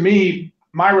 to me,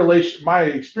 my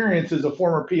experience as a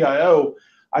former PIO,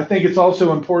 I think it's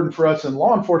also important for us in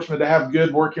law enforcement to have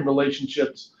good working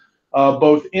relationships,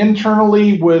 both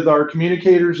internally with our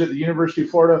communicators at the University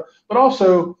of Florida, but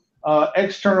also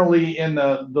externally in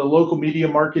the local media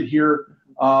market here,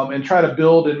 and try to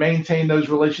build and maintain those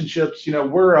relationships.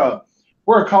 We're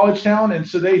a college town, and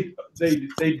so they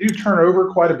do turn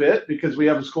over quite a bit because we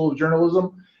have a school of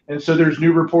journalism, and so there's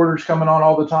new reporters coming on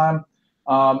all the time.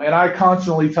 And I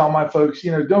constantly tell my folks,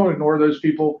 don't ignore those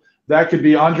people. That could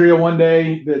be Andrea one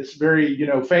day, that's very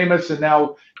famous and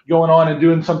now going on and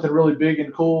doing something really big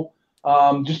and cool.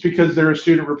 Just because they're a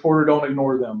student reporter, don't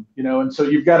ignore them. And so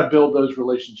you've got to build those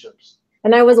relationships.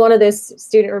 And I was one of those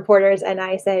student reporters, and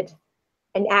I said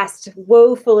and asked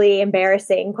woefully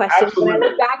embarrassing questions. Absolutely. When I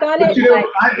look back on but,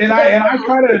 it. I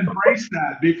try to embrace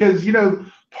that, because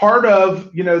part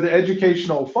of the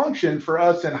educational function for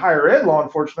us in higher ed law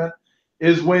enforcement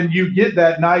is when you get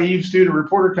that naive student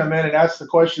reporter come in and ask the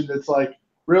question that's like,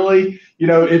 really,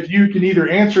 if you can either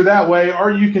answer that way,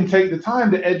 or you can take the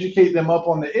time to educate them up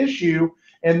on the issue,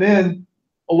 and then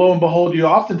lo and behold, you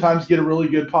oftentimes get a really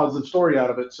good positive story out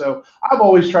of it. So I've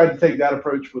always tried to take that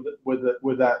approach with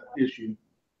that issue.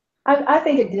 I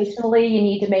think additionally, you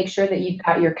need to make sure that you've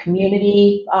got your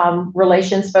community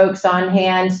relations folks on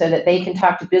hand so that they can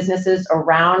talk to businesses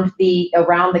around the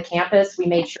campus. We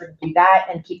made sure to do that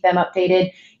and keep them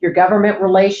updated. Your government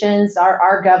relations,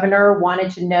 our governor wanted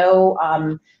to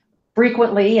know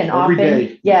frequently and Every often,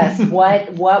 day. yes,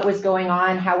 what was going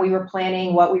on, how we were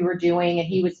planning, what we were doing, and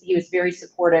he was very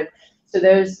supportive. So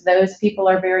those people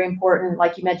are very important.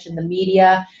 Like you mentioned, the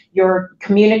media, your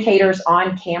communicators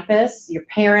on campus, your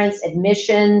parents,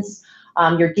 admissions,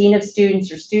 your dean of students,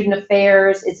 your student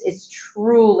affairs. It's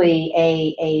truly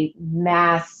a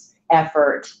mass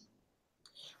effort.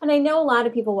 And I know a lot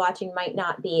of people watching might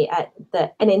not be at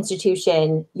an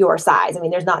institution your size. I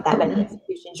mean, there's not that many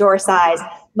institutions your size.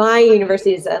 My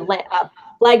university is a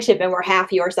flagship, and we're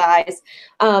half your size.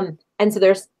 And so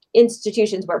there's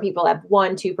institutions where people have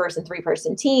 1, 2-person,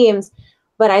 3-person teams.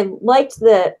 But I liked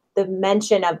the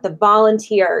mention of the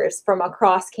volunteers from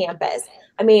across campus.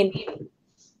 I mean,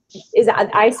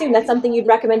 I assume that's something you'd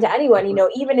recommend to anyone,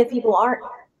 even if people aren't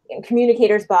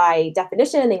communicators by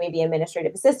definition, they may be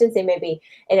administrative assistants, they may be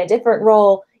in a different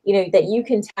role, that you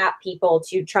can tap people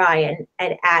to try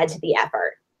and add to the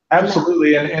effort.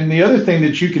 Absolutely. And the other thing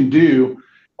that you can do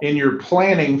in your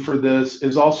planning for this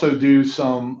is also do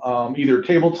some either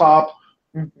tabletop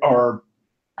or,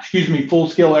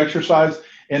 full-scale exercise.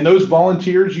 And those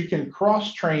volunteers, you can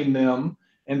cross-train them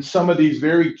in some of these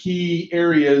very key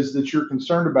areas that you're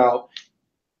concerned about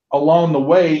along the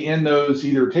way in those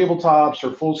either tabletops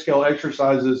or full-scale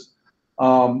exercises.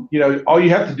 All you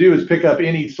have to do is pick up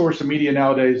any source of media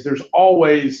nowadays. There's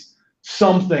always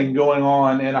something going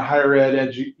on in a higher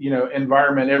ed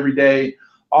environment every day,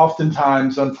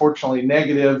 oftentimes, unfortunately,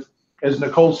 negative. as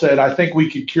Nicole said, I think we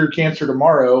could cure cancer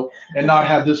tomorrow and not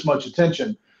have this much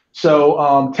attention.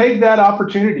 So take that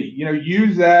opportunity,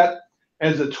 use that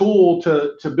as a tool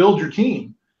to build your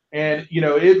team. And,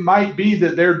 it might be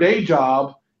that their day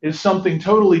job is something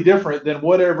totally different than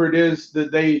whatever it is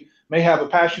that they may have a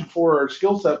passion for or a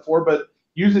skill set for, but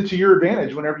use it to your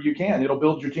advantage whenever you can. It'll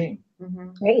build your team.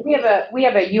 Mm-hmm. Great. We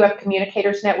have a UF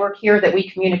communicators network here that we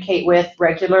communicate with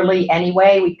regularly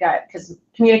anyway. Because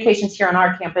communications here on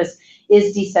our campus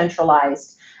is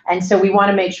decentralized. And so we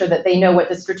want to make sure that they know what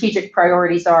the strategic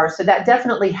priorities are. So that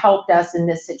definitely helped us in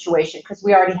this situation because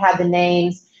we already had the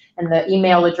names and the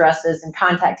email addresses and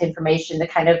contact information to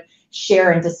kind of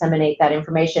share and disseminate that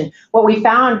information. What we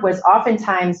found was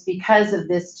oftentimes because of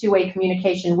this two-way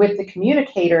communication with the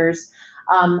communicators,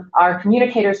 our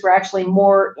communicators were actually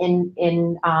more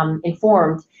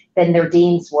informed than their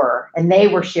deans were, and they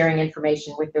were sharing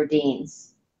information with their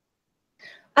deans.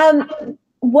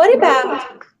 What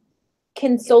about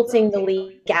consulting the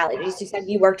legalities? You said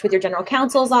you worked with your general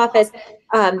counsel's office.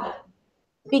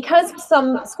 Because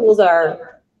some schools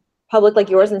are public like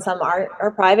yours and some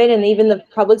are private, and even the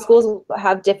public schools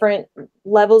have different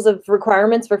levels of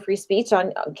requirements for free speech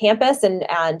on campus and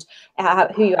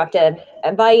who you have to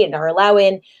invite and or allow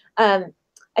in.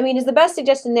 Is the best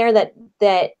suggestion there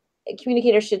that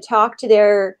communicators should talk to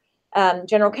their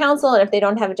general counsel, and if they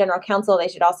don't have a general counsel, they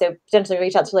should also potentially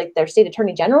reach out to like their state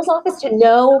attorney general's office to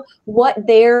know what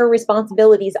their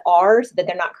responsibilities are so that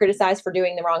they're not criticized for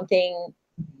doing the wrong thing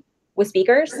with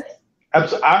speakers?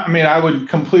 I would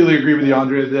completely agree with you,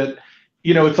 Andrea, that,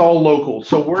 it's all local.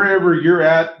 So wherever you're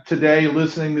at today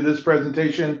listening to this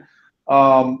presentation,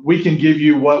 we can give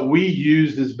you what we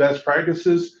used as best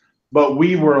practices, but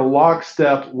we were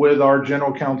lockstep with our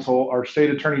general counsel, our state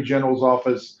attorney general's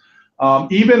office,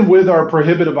 even with our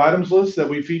prohibitive items list that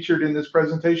we featured in this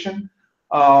presentation.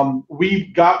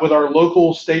 We got with our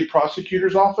local state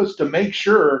prosecutor's office to make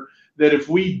sure that if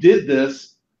we did this,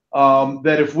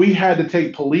 that if we had to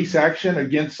take police action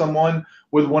against someone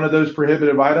with one of those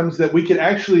prohibitive items, that we could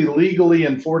actually legally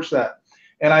enforce that.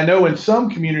 And I know in some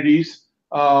communities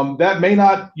you may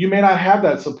not have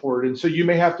that support, and so you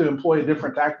may have to employ a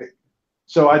different tactic.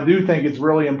 So I do think it's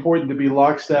really important to be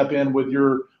lockstep in with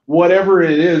your whatever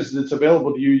it is that's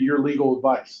available to you, your legal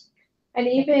advice. And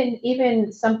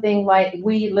even something like,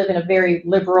 we live in a very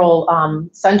liberal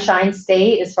sunshine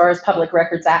state as far as public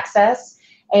records access.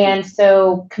 And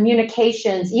so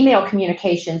email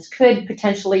communications could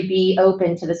potentially be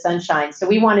open to the sunshine. So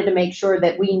we wanted to make sure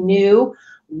that we knew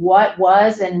what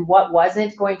was and what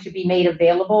wasn't going to be made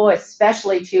available,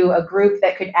 especially to a group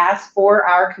that could ask for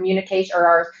our communication or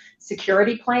our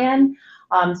security plan.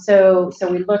 So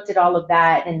we looked at all of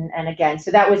that, and again,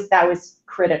 so that was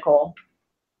critical.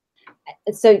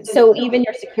 So even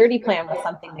your security plan was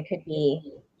something that could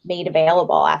be made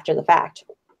available after the fact.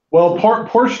 Well,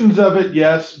 portions of it,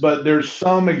 yes, but there's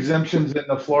some exemptions in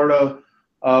the Florida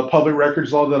public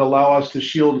records law that allow us to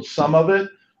shield some of it.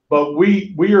 But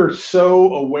we are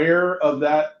so aware of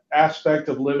that aspect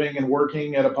of living and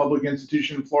working at a public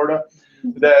institution in Florida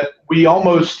that we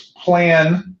almost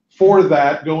plan for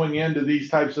that going into these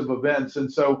types of events.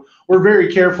 And so we're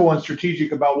very careful and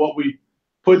strategic about what we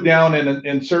put down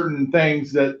in certain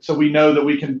things, so we know that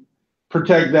we can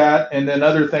protect that, and then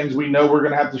other things we know we're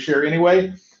going to have to share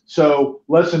anyway. So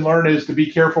lesson learned is to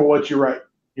be careful what you write,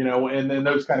 and then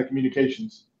those kind of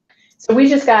communications. So we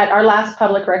just got our last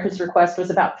public records request was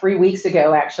about 3 weeks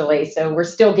ago, actually. So we're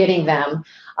still getting them.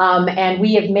 And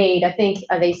we have made, I think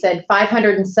they said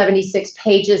 576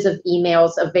 pages of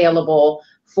emails available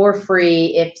for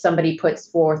free if somebody puts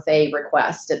forth a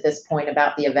request at this point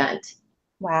about the event.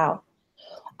 Wow.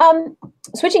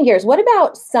 Switching gears, what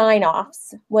about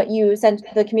sign-offs? What you said,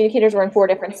 the communicators were in 4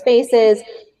 different spaces.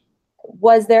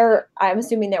 Was there, I'm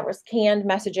assuming there was canned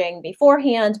messaging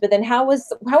beforehand, but then how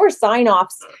were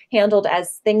sign-offs handled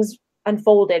as things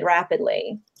unfolded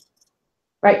rapidly?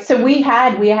 Right, so we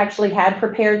actually had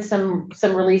prepared some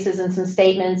releases and some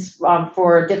statements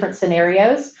for different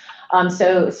scenarios.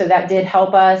 So that did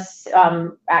help us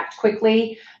act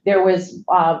quickly. There was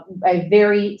a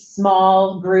very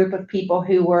small group of people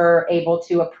who were able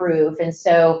to approve, and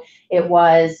so it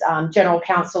was general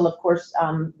counsel, of course,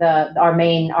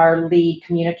 our lead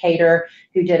communicator,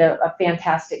 who did a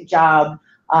fantastic job.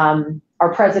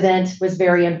 Our president was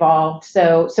very involved,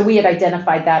 so we had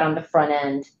identified that on the front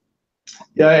end.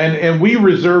 Yeah, and we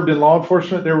reserved in law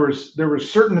enforcement, there were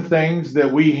certain things that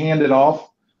we handed off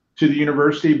to the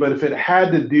university, but if it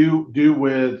had to do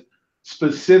with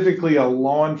specifically a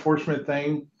law enforcement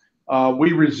thing,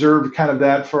 we reserved kind of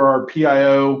that for our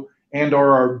PIO and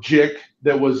or our JIC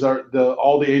that was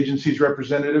all the agencies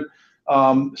representative.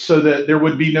 so that there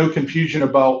would be no confusion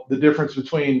about the difference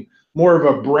between more of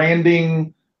a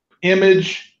branding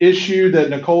image issue that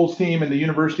Nicole's team and the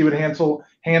university would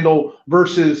handle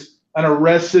versus an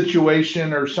arrest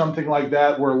situation or something like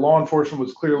that, where law enforcement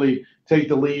was clearly take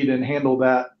the lead and handle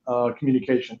that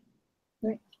communication.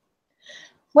 Right.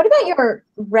 What about your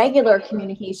regular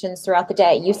communications throughout the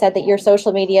day? You said that your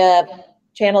social media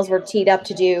channels were teed up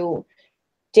to do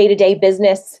day-to-day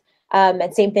business,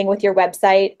 and same thing with your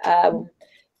website,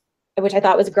 which I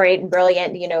thought was great and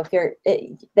brilliant. You know,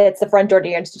 if that's the front door to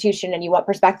your institution and you want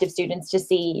prospective students to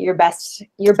see your best,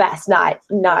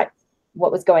 not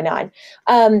what was going on.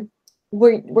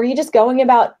 Were you just going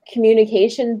about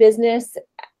communication business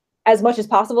as much as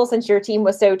possible since your team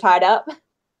was so tied up?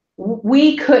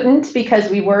 We couldn't because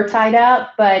we were tied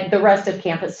up, but the rest of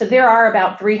campus. So there are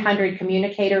about 300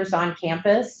 communicators on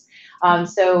campus.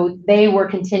 So they were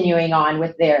continuing on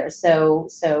with theirs. So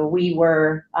we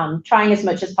were trying as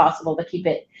much as possible to keep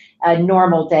it a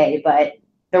normal day, but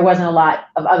there wasn't a lot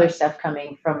of other stuff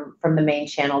coming from the main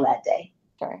channel that day.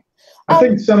 Sure. I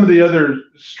think some of the other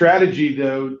strategy,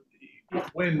 though,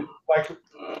 when, like,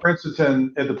 for instance,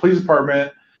 at the police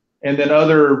department and then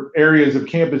other areas of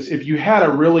campus, if you had a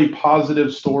really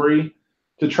positive story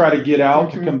to try to get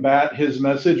out to combat his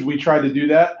message, we tried to do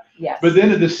that. Yes. But then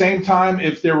at the same time,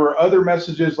 if there were other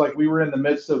messages, like we were in the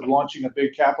midst of launching a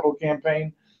big capital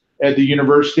campaign at the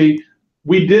university,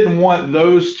 we didn't want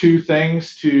those two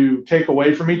things to take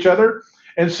away from each other.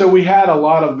 And so we had a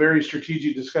lot of very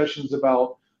strategic discussions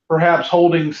about perhaps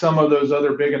holding some of those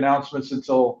other big announcements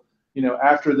until, you know,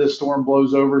 after this storm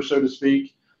blows over, so to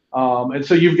speak. And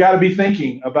so you've got to be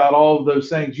thinking about all of those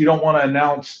things. You don't want to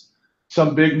announce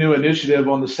some big new initiative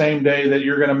on the same day that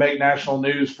you're going to make national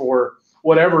news for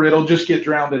whatever. It'll just get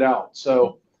drowned out.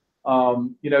 So,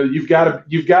 you know, you've got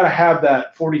to have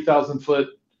that 40,000 foot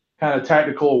kind of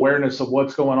tactical awareness of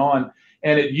what's going on.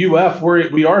 And at UF,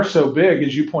 we are so big,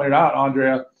 as you pointed out,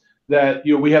 Andrea, that,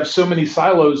 you know, we have so many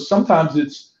silos. Sometimes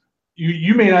it's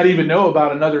you may not even know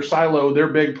about another silo, their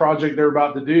big project they're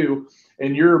about to do,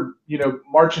 and you're, you know,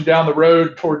 marching down the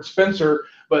road towards Spencer,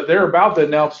 but they're about to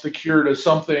announce the cure to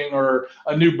something or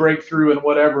a new breakthrough and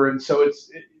whatever. And so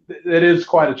it is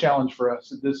quite a challenge for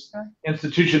us at this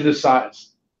institution this size.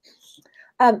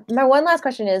 My one last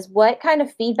question is, what kind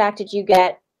of feedback did you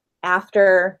get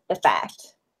after the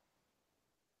fact?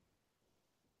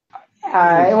 It's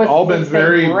all been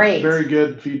very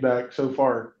good feedback so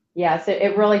far. Yes,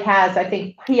 it really has. I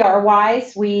think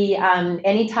PR-wise, we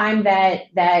anytime that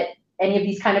any of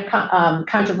these kind of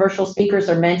controversial speakers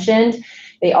are mentioned,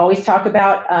 they always talk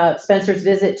about Spencer's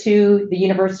visit to the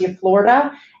University of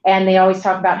Florida, and they always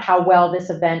talk about how well this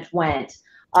event went.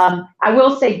 I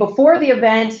will say before the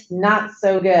event, not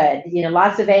so good. You know,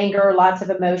 lots of anger, lots of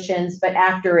emotions, but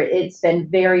after it's been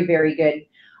very, very good.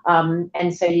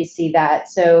 And so you see that.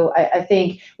 So I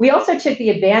think we also took the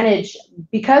advantage,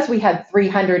 because we had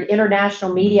 300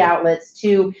 international media outlets,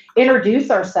 to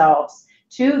introduce ourselves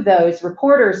to those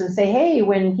reporters and say, hey,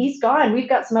 when he's gone, we've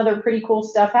got some other pretty cool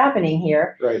stuff happening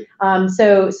here. Right.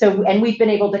 And we've been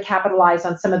able to capitalize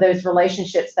on some of those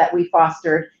relationships that we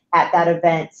fostered at that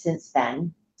event since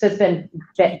then. So it's been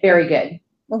very good.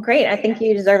 Well, great. I think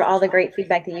you deserve all the great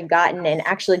feedback that you've gotten. And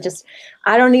actually,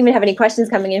 I don't even have any questions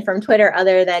coming in from Twitter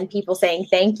other than people saying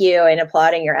thank you and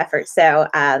applauding your efforts. So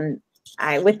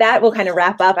with that, we'll kind of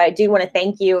wrap up. I do want to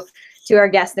thank you to our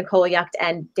guests, Nicole Yucht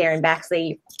and Darren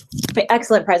Baxley.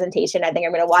 Excellent presentation. I think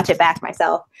I'm going to watch it back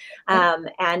myself.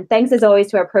 And thanks as always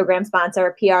to our program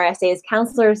sponsor, PRSA's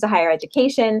Counselors to Higher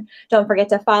Education. Don't forget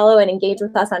to follow and engage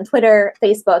with us on Twitter,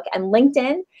 Facebook, and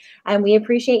LinkedIn. And we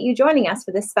appreciate you joining us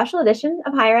for this special edition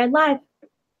of Higher Ed Live.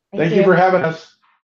 Thank you for having us.